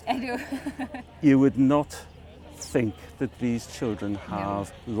other next. I know. You would not think that these children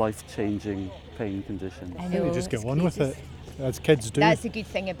have life-changing pain conditions. I know. They just get on with it, as kids do. That's the good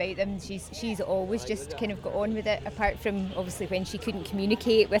thing about them. She's always just kind of got on with it, apart from obviously when she couldn't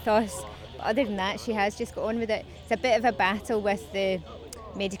communicate with us. But other than that, she has just got on with it. It's a bit of a battle with the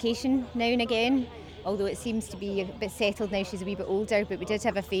medication now and again, although it seems to be a bit settled now. She's a wee bit older, but we did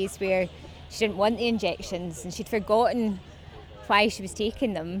have a phase where she didn't want the injections and she'd forgotten why she was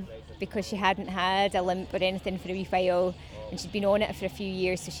taking them, because she hadn't had a limp or anything for a wee while, and she'd been on it for a few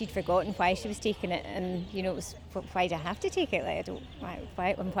years, so she'd forgotten why she was taking it. And it was, why do I have to take it? Like,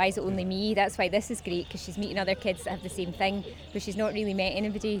 why is it only me? That's why this is great, because she's meeting other kids that have the same thing, but she's not really met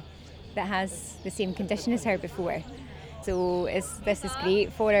anybody that has the same condition as her before. So this is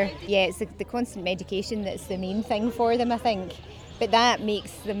great for her. Yeah, it's the constant medication that's the main thing for them, I think. But that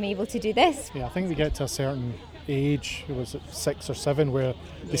makes them able to do this. Yeah, I think they get to a certain age, was it 6 or 7, where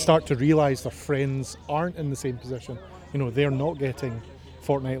they start to realise their friends aren't in the same position. They're not getting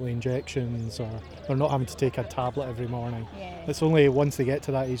fortnightly injections, or they're not having to take a tablet every morning. Yeah. It's only once they get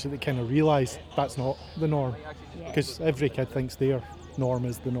to that age that they kind of realise that's not the norm, because every kid thinks their norm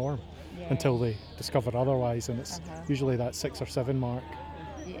is the norm until they discover otherwise, and it's usually that 6 or 7 mark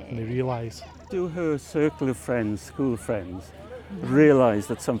and they realise. Do her circle of friends, school friends, realise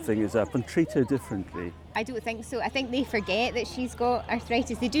that something is up and treat her differently? I don't think so. I think they forget that she's got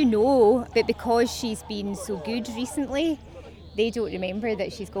arthritis. They do know, but because she's been so good recently, they don't remember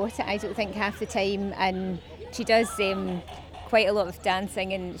that she's got it, I don't think, half the time. And she does quite a lot of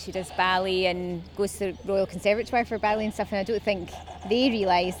dancing, and she does ballet and goes to the Royal Conservatoire for ballet and stuff, and I don't think they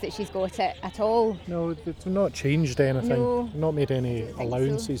realise that she's got it at all. No, they've not changed anything, No, not made any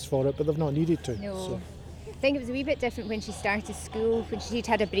allowances for it, but they've not needed to. No. So. I think it was a wee bit different when she started school, when she'd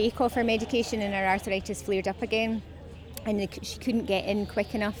had a break off her medication and her arthritis flared up again, and she couldn't get in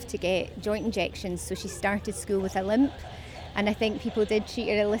quick enough to get joint injections, so she started school with a limp, and I think people did treat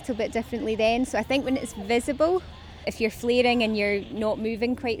her a little bit differently then. So I think when it's visible, if you're flaring and you're not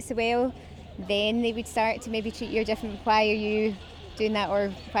moving quite so well, then they would start to maybe treat you different. Why are you doing that,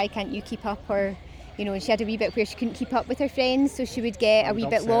 or why can't you keep up? Or, and she had a wee bit where she couldn't keep up with her friends, so she would get a wee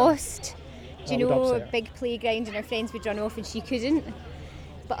bit lost. Do you know, a big playground and her friends would run off and she couldn't.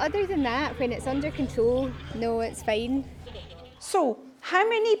 But other than that, when it's under control, no, it's fine. So, how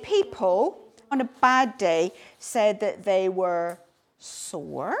many people on a bad day said that they were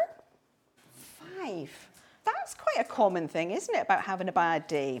sore? 5. That's quite a common thing, isn't it, about having a bad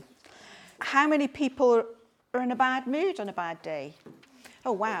day? How many people are in a bad mood on a bad day?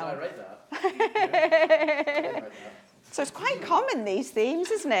 Oh, wow. Did I write that? So it's quite common, these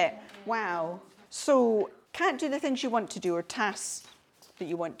themes, isn't it? Wow. So can't do the things you want to do or tasks that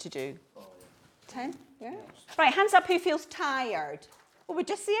you want to do? 10? Yeah. Right, hands up who feels tired. Well, we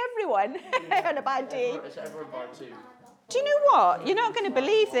just see everyone on a bad day. Is everyone bad too? Do you know what? You're not going to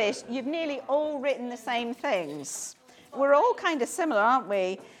believe this. You've nearly all written the same things. We're all kind of similar, aren't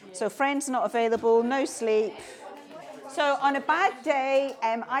we? So friends not available, no sleep. So on a bad day,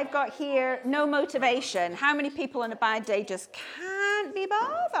 I've got here no motivation. How many people on a bad day just can't be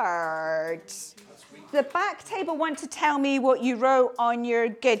bothered? The back table want to tell me what you wrote on your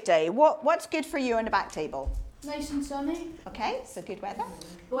good day. What's good for you on the back table? Nice and sunny. Okay, so good weather.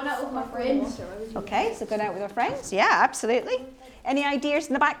 Going out with my friends. Okay, so going out with our friends. Yeah, absolutely. Any ideas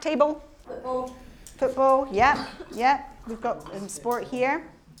in the back table? Football. Football, yeah. We've got sport here.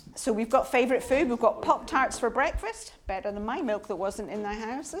 So we've got favourite food. We've got Pop-Tarts for breakfast. Better than my milk that wasn't in the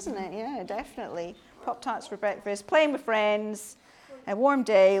house, isn't it? Yeah, definitely. Pop-Tarts for breakfast. Playing with friends. A warm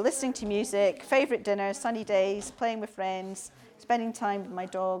day. Listening to music. Favourite dinner. Sunny days. Playing with friends. Spending time with my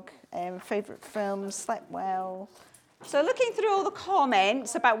dog. Favourite films. Slept well. So looking through all the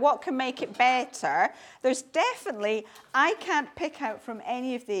comments about what can make it better, there's definitely, I can't pick out from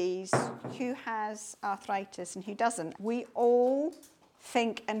any of these who has arthritis and who doesn't. We all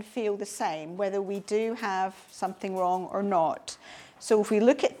think and feel the same, whether we do have something wrong or not. So if we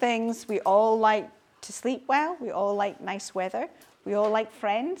look at things, we all like to sleep well, we all like nice weather, we all like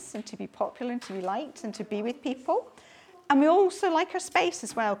friends and to be popular and to be liked and to be with people. And we also like our space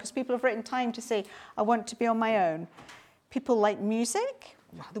as well, because people have written time to say, I want to be on my own. People like music.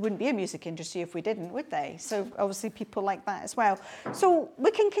 Well, there wouldn't be a music industry if we didn't, would they? So obviously people like that as well. So we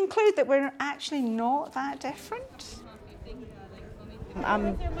can conclude that we're actually not that different.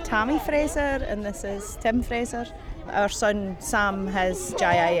 I'm Tammy Fraser and this is Tim Fraser. Our son Sam has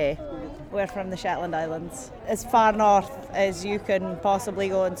GIA. We're from the Shetland Islands. As far north as you can possibly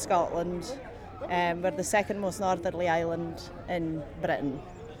go in Scotland. We're the second most northerly island in Britain,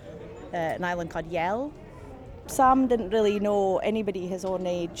 an island called Yell. Sam didn't really know anybody his own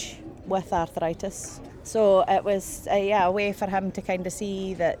age with arthritis, so it was a way for him to kind of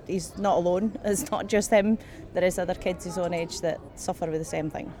see that he's not alone. It's not just him, there is other kids his own age that suffer with the same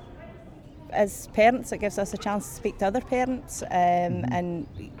thing. As parents, it gives us a chance to speak to other parents and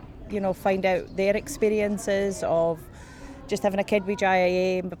find out their experiences of just having a kid with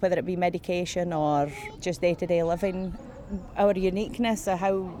GIA, whether it be medication or just day-to-day living. Our uniqueness of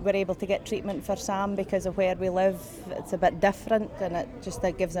how we're able to get treatment for Sam because of where we live, it's a bit different and it just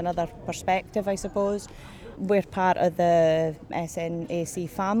gives another perspective, I suppose. We're part of the SNAC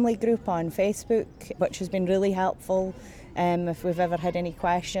family group on Facebook, which has been really helpful. If we've ever had any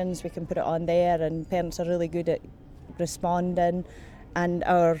questions, we can put it on there and parents are really good at responding. And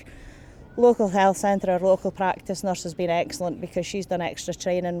our local health centre, our local practice nurse has been excellent because she's done extra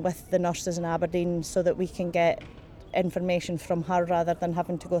training with the nurses in Aberdeen so that we can get information from her rather than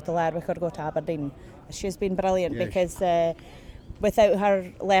having to go to Lerwick or go to Aberdeen. She's been brilliant because without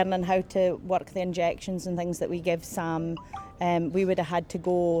her learning how to work the injections and things that we give Sam, we would have had to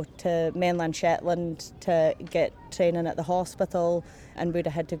go to mainland Shetland to get training at the hospital and would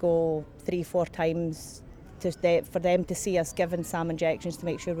have had to go 3-4 times for them to see us giving Sam injections to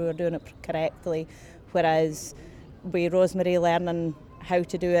make sure we were doing it correctly. Whereas with Rosemary learning how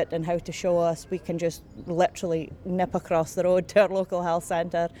to do it and how to show us, we can just literally nip across the road to our local health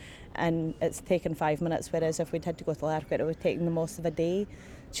centre and it's taken 5 minutes, whereas if we'd had to go to Lerwick it would have taken the most of a day.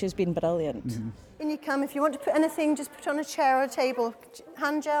 She's been brilliant. Mm-hmm. In you come. If you want to put anything, just put on a chair or a table.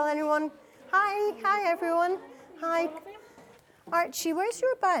 Hand gel, anyone? Hi everyone. Hi. Archie, where's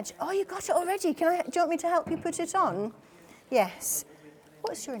your badge? Oh, you got it already. Do you want me to help you put it on? Yes.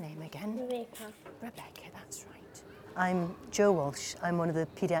 What's your name again? Rebecca, that's right. I'm Jo Walsh. I'm one of the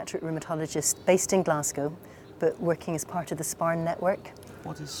paediatric rheumatologists based in Glasgow, but working as part of the SPARN network.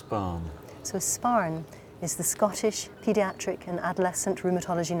 What is SPARN? So SPARN is the Scottish Paediatric and Adolescent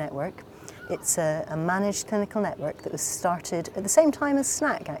Rheumatology Network. It's a managed clinical network that was started at the same time as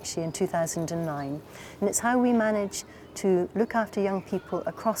SNAC, actually, in 2009. And it's how we manage to look after young people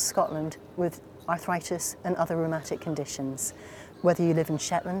across Scotland with arthritis and other rheumatic conditions. Whether you live in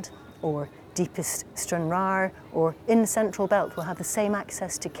Shetland or deepest Stranraer or in the Central Belt, will have the same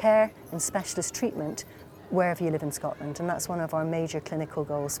access to care and specialist treatment wherever you live in Scotland. And that's one of our major clinical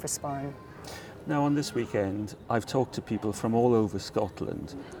goals for SPARN. Now on this weekend, I've talked to people from all over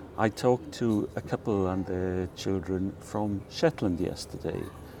Scotland. I talked to a couple and their children from Shetland yesterday,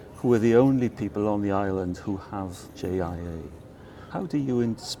 who are the only people on the island who have GIA. How do you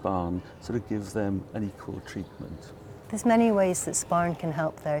in SPARN sort of give them an equal treatment? There's many ways that SPARN can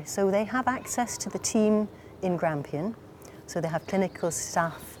help there. So they have access to the team in Grampian. So they have clinical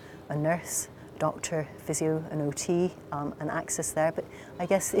staff, a nurse, doctor, physio and OT and access there. But I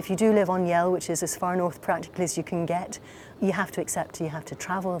guess if you do live on Yell, which is as far north practically as you can get, you have to accept you have to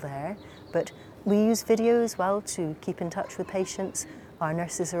travel there. But we use video as well to keep in touch with patients. Our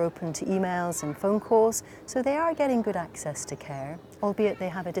nurses are open to emails and phone calls, so they are getting good access to care, albeit they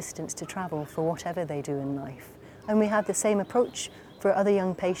have a distance to travel for whatever they do in life. And we have the same approach for other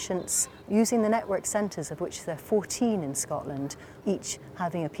young patients using the network centres, of which there are 14 in Scotland, each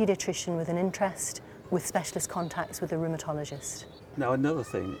having a paediatrician with an interest, with specialist contacts with a rheumatologist. Now, another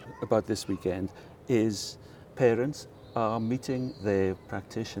thing about this weekend is parents are meeting their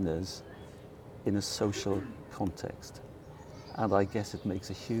practitioners in a social context. And I guess it makes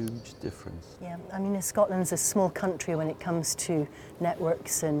a huge difference. Yeah, I mean, Scotland's a small country when it comes to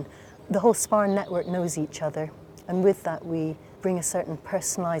networks, and the whole Sparn network knows each other. And with that, we bring a certain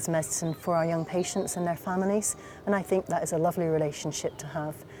personalised medicine for our young patients and their families. And I think that is a lovely relationship to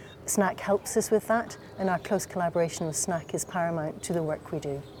have. SNAC helps us with that, and our close collaboration with SNAC is paramount to the work we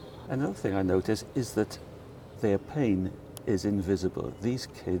do. Another thing I notice is that their pain is invisible. These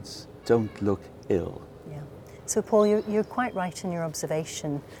kids don't look ill. Yeah. So Paul, you're quite right in your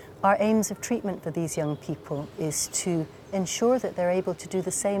observation. Our aims of treatment for these young people is to ensure that they're able to do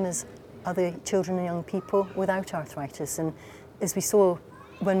the same as other children and young people without arthritis. And as we saw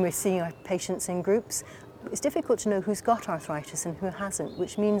when we're seeing our patients in groups, it's difficult to know who's got arthritis and who hasn't,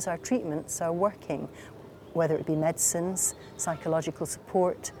 which means our treatments are working, whether it be medicines, psychological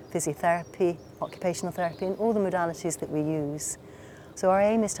support, physiotherapy, occupational therapy, and all the modalities that we use. So our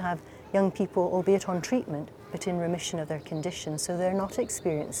aim is to have young people, albeit on treatment, but in remission of their condition, so they're not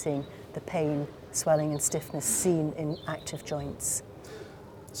experiencing the pain, swelling and stiffness seen in active joints.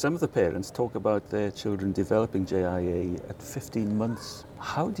 Some of the parents talk about their children developing JIA at 15 months.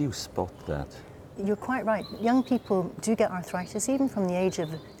 How do you spot that? You're quite right. Young people do get arthritis even from the age of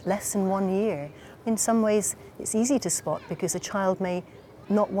less than 1 year. In some ways, it's easy to spot because a child may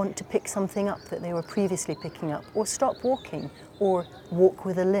not want to pick something up that they were previously picking up, or stop walking, or walk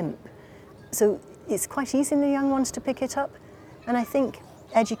with a limp. So it's quite easy in the young ones to pick it up. And I think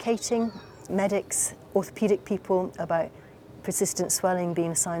educating medics, orthopaedic people about persistent swelling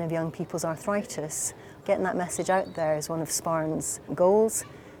being a sign of young people's arthritis, getting that message out there is one of Sparn's goals.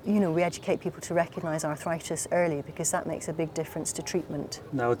 You know, we educate people to recognise arthritis early because that makes a big difference to treatment.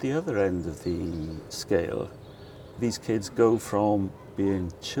 Now, at the other end of the scale, these kids go from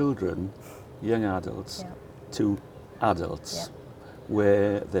being children, young adults, to adults,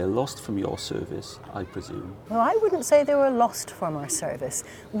 where they're lost from your service, I presume. Well, I wouldn't say they were lost from our service.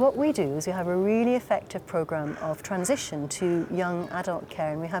 What we do is we have a really effective programme of transition to young adult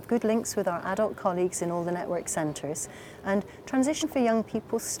care, and we have good links with our adult colleagues in all the network centres. And transition for young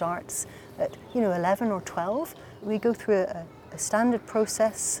people starts at 11 or 12. We go through a standard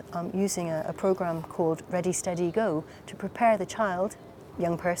process using a programme called Ready, Steady, Go to prepare the child,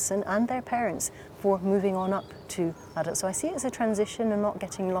 young person and their parents for moving on up to adult. So I see it as a transition and not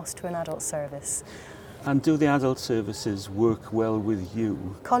getting lost to an adult service. And do the adult services work well with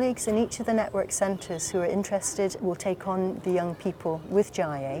you? Colleagues in each of the network centres who are interested will take on the young people with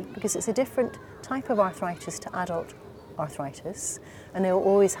JIA because it's a different type of arthritis to adult arthritis, and they'll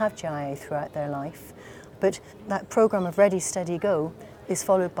always have JIA throughout their life. But that programme of Ready, Steady, Go is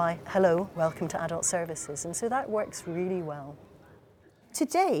followed by Hello, Welcome to Adult Services, and so that works really well.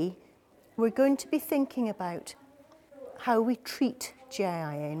 Today, we're going to be thinking about how we treat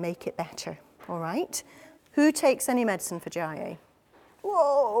JIA and make it better, all right? Who takes any medicine for JIA?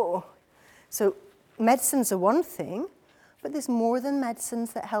 Whoa! So medicines are one thing, but there's more than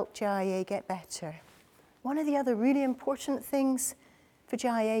medicines that help JIA get better. One of the other really important things for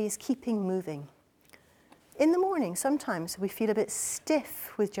JIA is keeping moving. In the morning, sometimes we feel a bit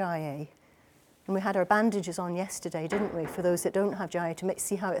stiff with JIA. And we had our bandages on yesterday, didn't we, for those that don't have JIA, to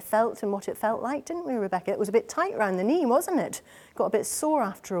see how it felt and what it felt like, didn't we, Rebecca? It was a bit tight around the knee, wasn't it? Got a bit sore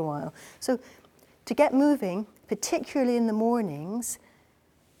after a while. So to get moving, particularly in the mornings,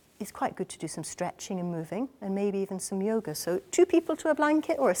 it's quite good to do some stretching and moving, and maybe even some yoga. So 2 people to a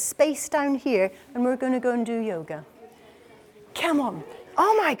blanket or a space down here, and we're going to go and do yoga. Come on.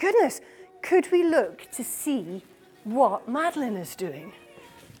 Oh my goodness. Could we look to see what Madeline is doing?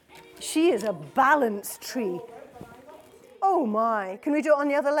 She is a balanced tree. Oh my. Can we do it on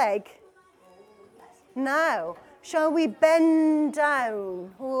the other leg? Now, shall we bend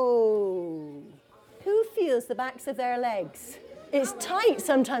down? Oh. Who feels the backs of their legs? It's tight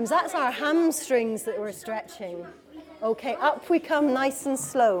sometimes. That's our hamstrings that we're stretching. Okay, up we come nice and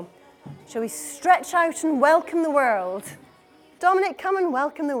slow. Shall we stretch out and welcome the world? Dominic, come and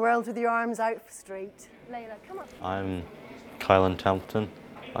welcome the world with your arms out straight. Layla, come on. I'm Kylan Templeton.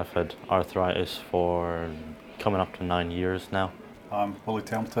 I've had arthritis for coming up to 9 years now. I'm Willie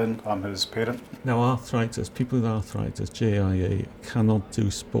Templeton, I'm his parent. Now arthritis, people with arthritis, JIA, cannot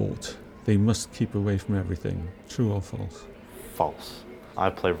do sport. They must keep away from everything. True or false? False. I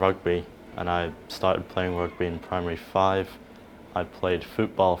play rugby and I started playing rugby in primary 5. I played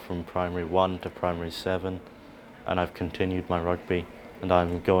football from primary 1 to primary 7 and I've continued my rugby, and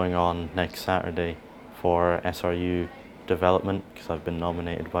I'm going on next Saturday for SRU development because I've been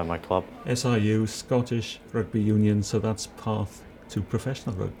nominated by my club. SRU, Scottish Rugby Union, so that's path to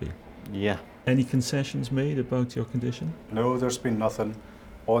professional rugby. Yeah. Any concessions made about your condition? No, there's been nothing.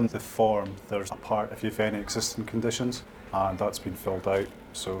 On the form there's a part if you've any existing conditions, and that's been filled out,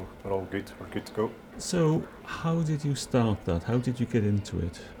 so we're all good, we're good to go. So how did you start that? How did you get into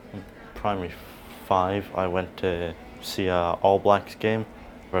it? In primary 5 I went to see a All Blacks game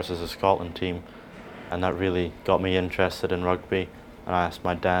versus a Scotland team, and that really got me interested in rugby, and I asked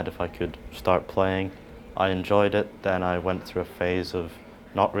my dad if I could start playing. I enjoyed it, then I went through a phase of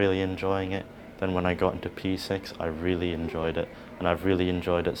not really enjoying it. Then when I got into P6 I really enjoyed it, and I've really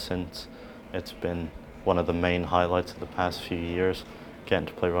enjoyed it since. It's been one of the main highlights of the past few years, getting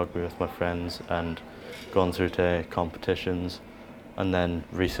to play rugby with my friends and going through to competitions, and then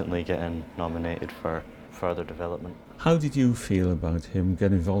recently getting nominated for further development. How did you feel about him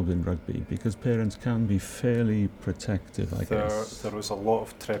getting involved in rugby? Because parents can be fairly protective, I guess. There was a lot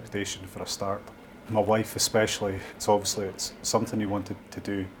of trepidation for a start. My wife especially, it's something he wanted to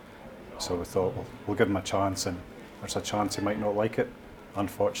do, so we thought, well, we'll give him a chance, and there's a chance he might not like it.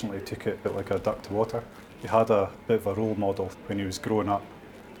 Unfortunately, he took it a bit like a duck to water. He had a bit of a role model when he was growing up.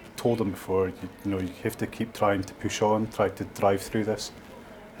 Told him before, you have to keep trying to push on, try to drive through this.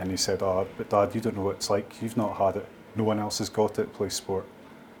 And he said, but Dad, you don't know what it's like, you've not had it, no one else has got it, play sport.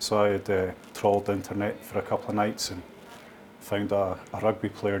 So I had trawled the internet for a couple of nights and found a rugby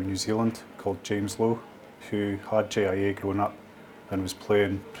player in New Zealand called James Lowe, who had JIA growing up and was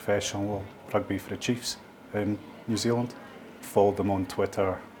playing professional rugby for the Chiefs in New Zealand. Followed him on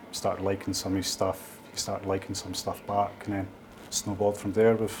Twitter, started liking some of his stuff, he started liking some stuff back, and then snowballed from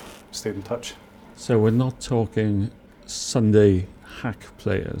there. We've stayed in touch. So we're not talking Sunday hack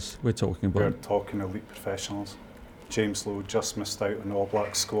players, we're talking elite professionals. James Lowe just missed out on the All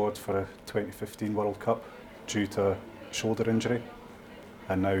Blacks squad for the 2015 World Cup due to shoulder injury,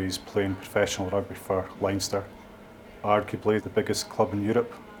 and now he's playing professional rugby for Leinster, arguably the biggest club in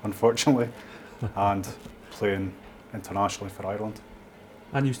Europe, unfortunately, and playing internationally for Ireland.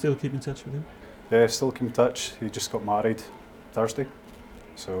 And you still keep in touch with him? Yeah, still keep in touch. He just got married Thursday,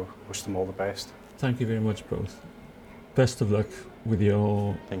 so wish them all the best. Thank you very much, both. Best of luck with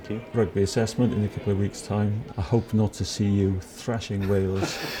your Thank you. Rugby assessment in a couple of weeks' time. I hope not to see you thrashing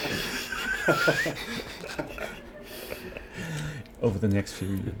Wales over the next few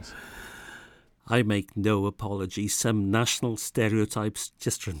years. I make no apology. Some national stereotypes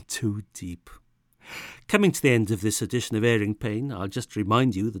just run too deep. Coming to the end of this edition of Airing Pain, I'll just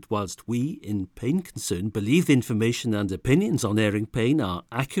remind you that whilst we, in Pain Concern, believe the information and opinions on Airing Pain are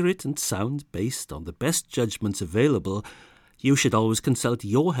accurate and sound based on the best judgments available, you should always consult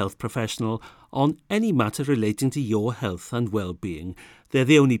your health professional on any matter relating to your health and well-being. They're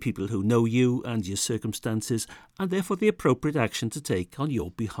the only people who know you and your circumstances, and therefore the appropriate action to take on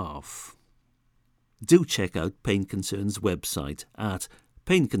your behalf. Do check out Pain Concern's website at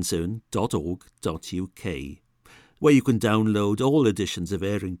painconcern.org.uk, where you can download all editions of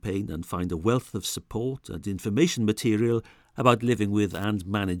Airing Pain and find a wealth of support and information material about living with and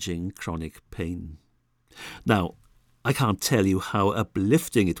managing chronic pain. Now, I can't tell you how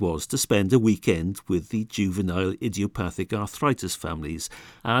uplifting it was to spend a weekend with the juvenile idiopathic arthritis families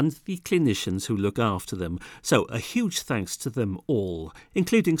and the clinicians who look after them, so a huge thanks to them all,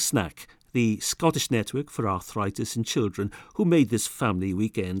 including SNAC, the Scottish Network for Arthritis in Children, who made this family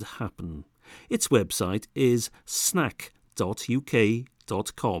weekend happen. Its website is snac.uk.com.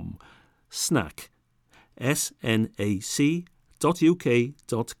 SNAC. snac.uk.com.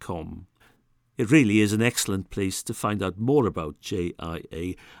 It really is an excellent place to find out more about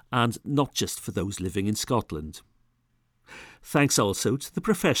JIA, and not just for those living in Scotland. Thanks also to the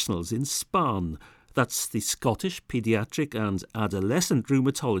professionals in SPAN, that's the Scottish Paediatric and Adolescent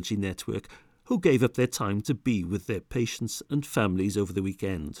Rheumatology Network, who gave up their time to be with their patients and families over the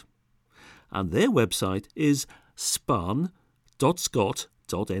weekend. And their website is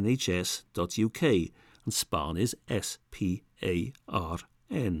span.scot.nhs.uk, and SPAN is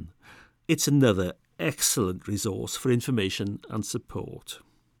SPARN. It's another excellent resource for information and support.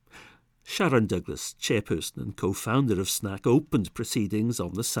 Sharon Douglas, chairperson and co-founder of SNAC, opened proceedings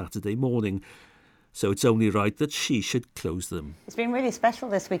on the Saturday morning. so it's only right that she should close them. It's been really special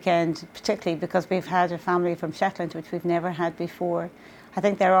this weekend, particularly because we've had a family from Shetland, which we've never had before. I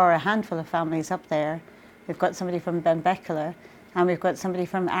think there are a handful of families up there. We've got somebody from Benbecula and we've got somebody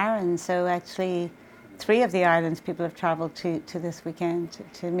from Arran, so actually 3 of the islands people have travelled to this weekend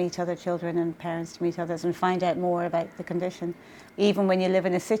to meet other children and parents to meet others and find out more about the condition. Even when you live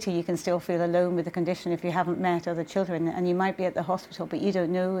in a city, you can still feel alone with the condition if you haven't met other children, and you might be at the hospital but you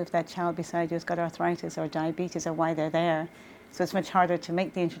don't know if that child beside you has got arthritis or diabetes or why they're there. So it's much harder to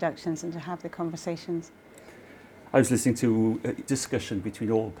make the introductions and to have the conversations. I was listening to a discussion between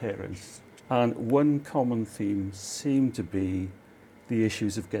all parents, and one common theme seemed to be the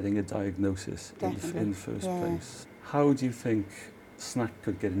issues of getting a diagnosis in the first place. How do you think SNAC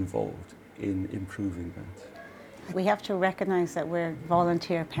could get involved in improving that? We have to recognise that we're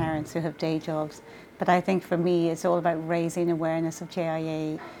volunteer parents who have day jobs, but I think for me it's all about raising awareness of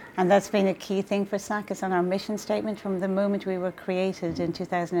JIA, and that's been a key thing for SNAC. It's on our mission statement from the moment we were created in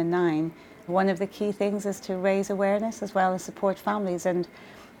 2009. One of the key things is to raise awareness as well as support families, and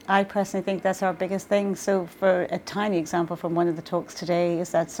I personally think that's our biggest thing. So for a tiny example from one of the talks today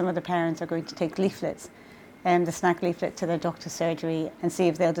is that some of the parents are going to take leaflets, the SNAC leaflet to their doctor's surgery and see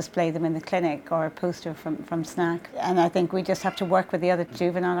if they'll display them in the clinic or a poster from SNAC. And I think we just have to work with the other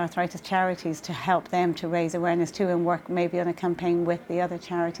juvenile arthritis charities to help them to raise awareness too, and work maybe on a campaign with the other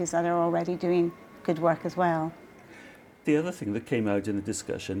charities that are already doing good work as well. The other thing that came out in the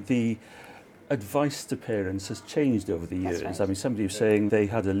discussion, the advice to parents has changed over the years. Right. I mean, somebody was saying they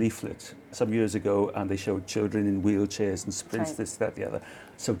had a leaflet some years ago and they showed children in wheelchairs and sprints, Right. this, that, the other.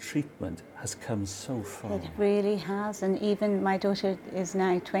 So treatment has come so far. It really has, and even my daughter is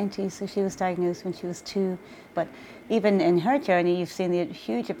now 20, so she was diagnosed when she was 2. But even in her journey, you've seen the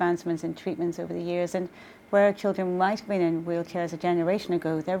huge advancements in treatments over the years, and where children might have been in wheelchairs a generation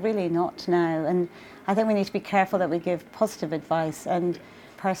ago, they're really not now. And I think we need to be careful that we give positive advice. And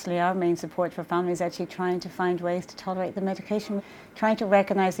personally, our main support for families is actually trying to find ways to tolerate the medication, trying to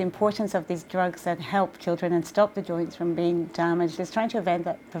recognise the importance of these drugs that help children and stop the joints from being damaged. It's trying to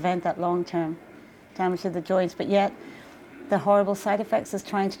prevent that long-term damage to the joints, but yet the horrible side effects is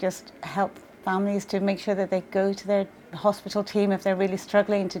trying to just help families to make sure that they go to their hospital team if they're really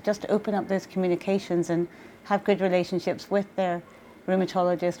struggling, to just open up those communications and have good relationships with their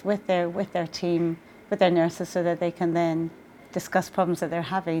rheumatologist, with their team, with their nurses, so that they can then discuss problems that they're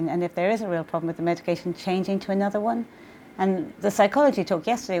having, and if there is a real problem with the medication, changing to another one. And the psychology talk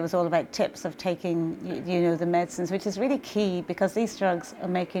yesterday was all about tips of taking, the medicines, which is really key because these drugs are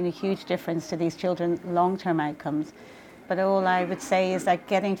making a huge difference to these children's long-term outcomes. But all I would say is that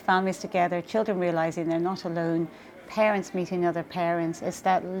getting families together, children realising they're not alone, parents meeting other parents, it's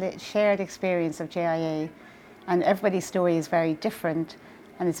that shared experience of JIA, and everybody's story is very different.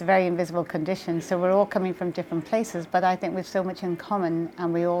 And it's a very invisible condition, so we're all coming from different places, but I think we've so much in common,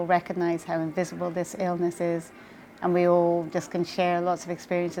 and we all recognise how invisible this illness is, and we all just can share lots of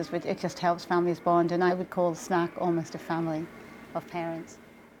experiences, which it just helps families bond, and I would call SNAC almost a family of parents.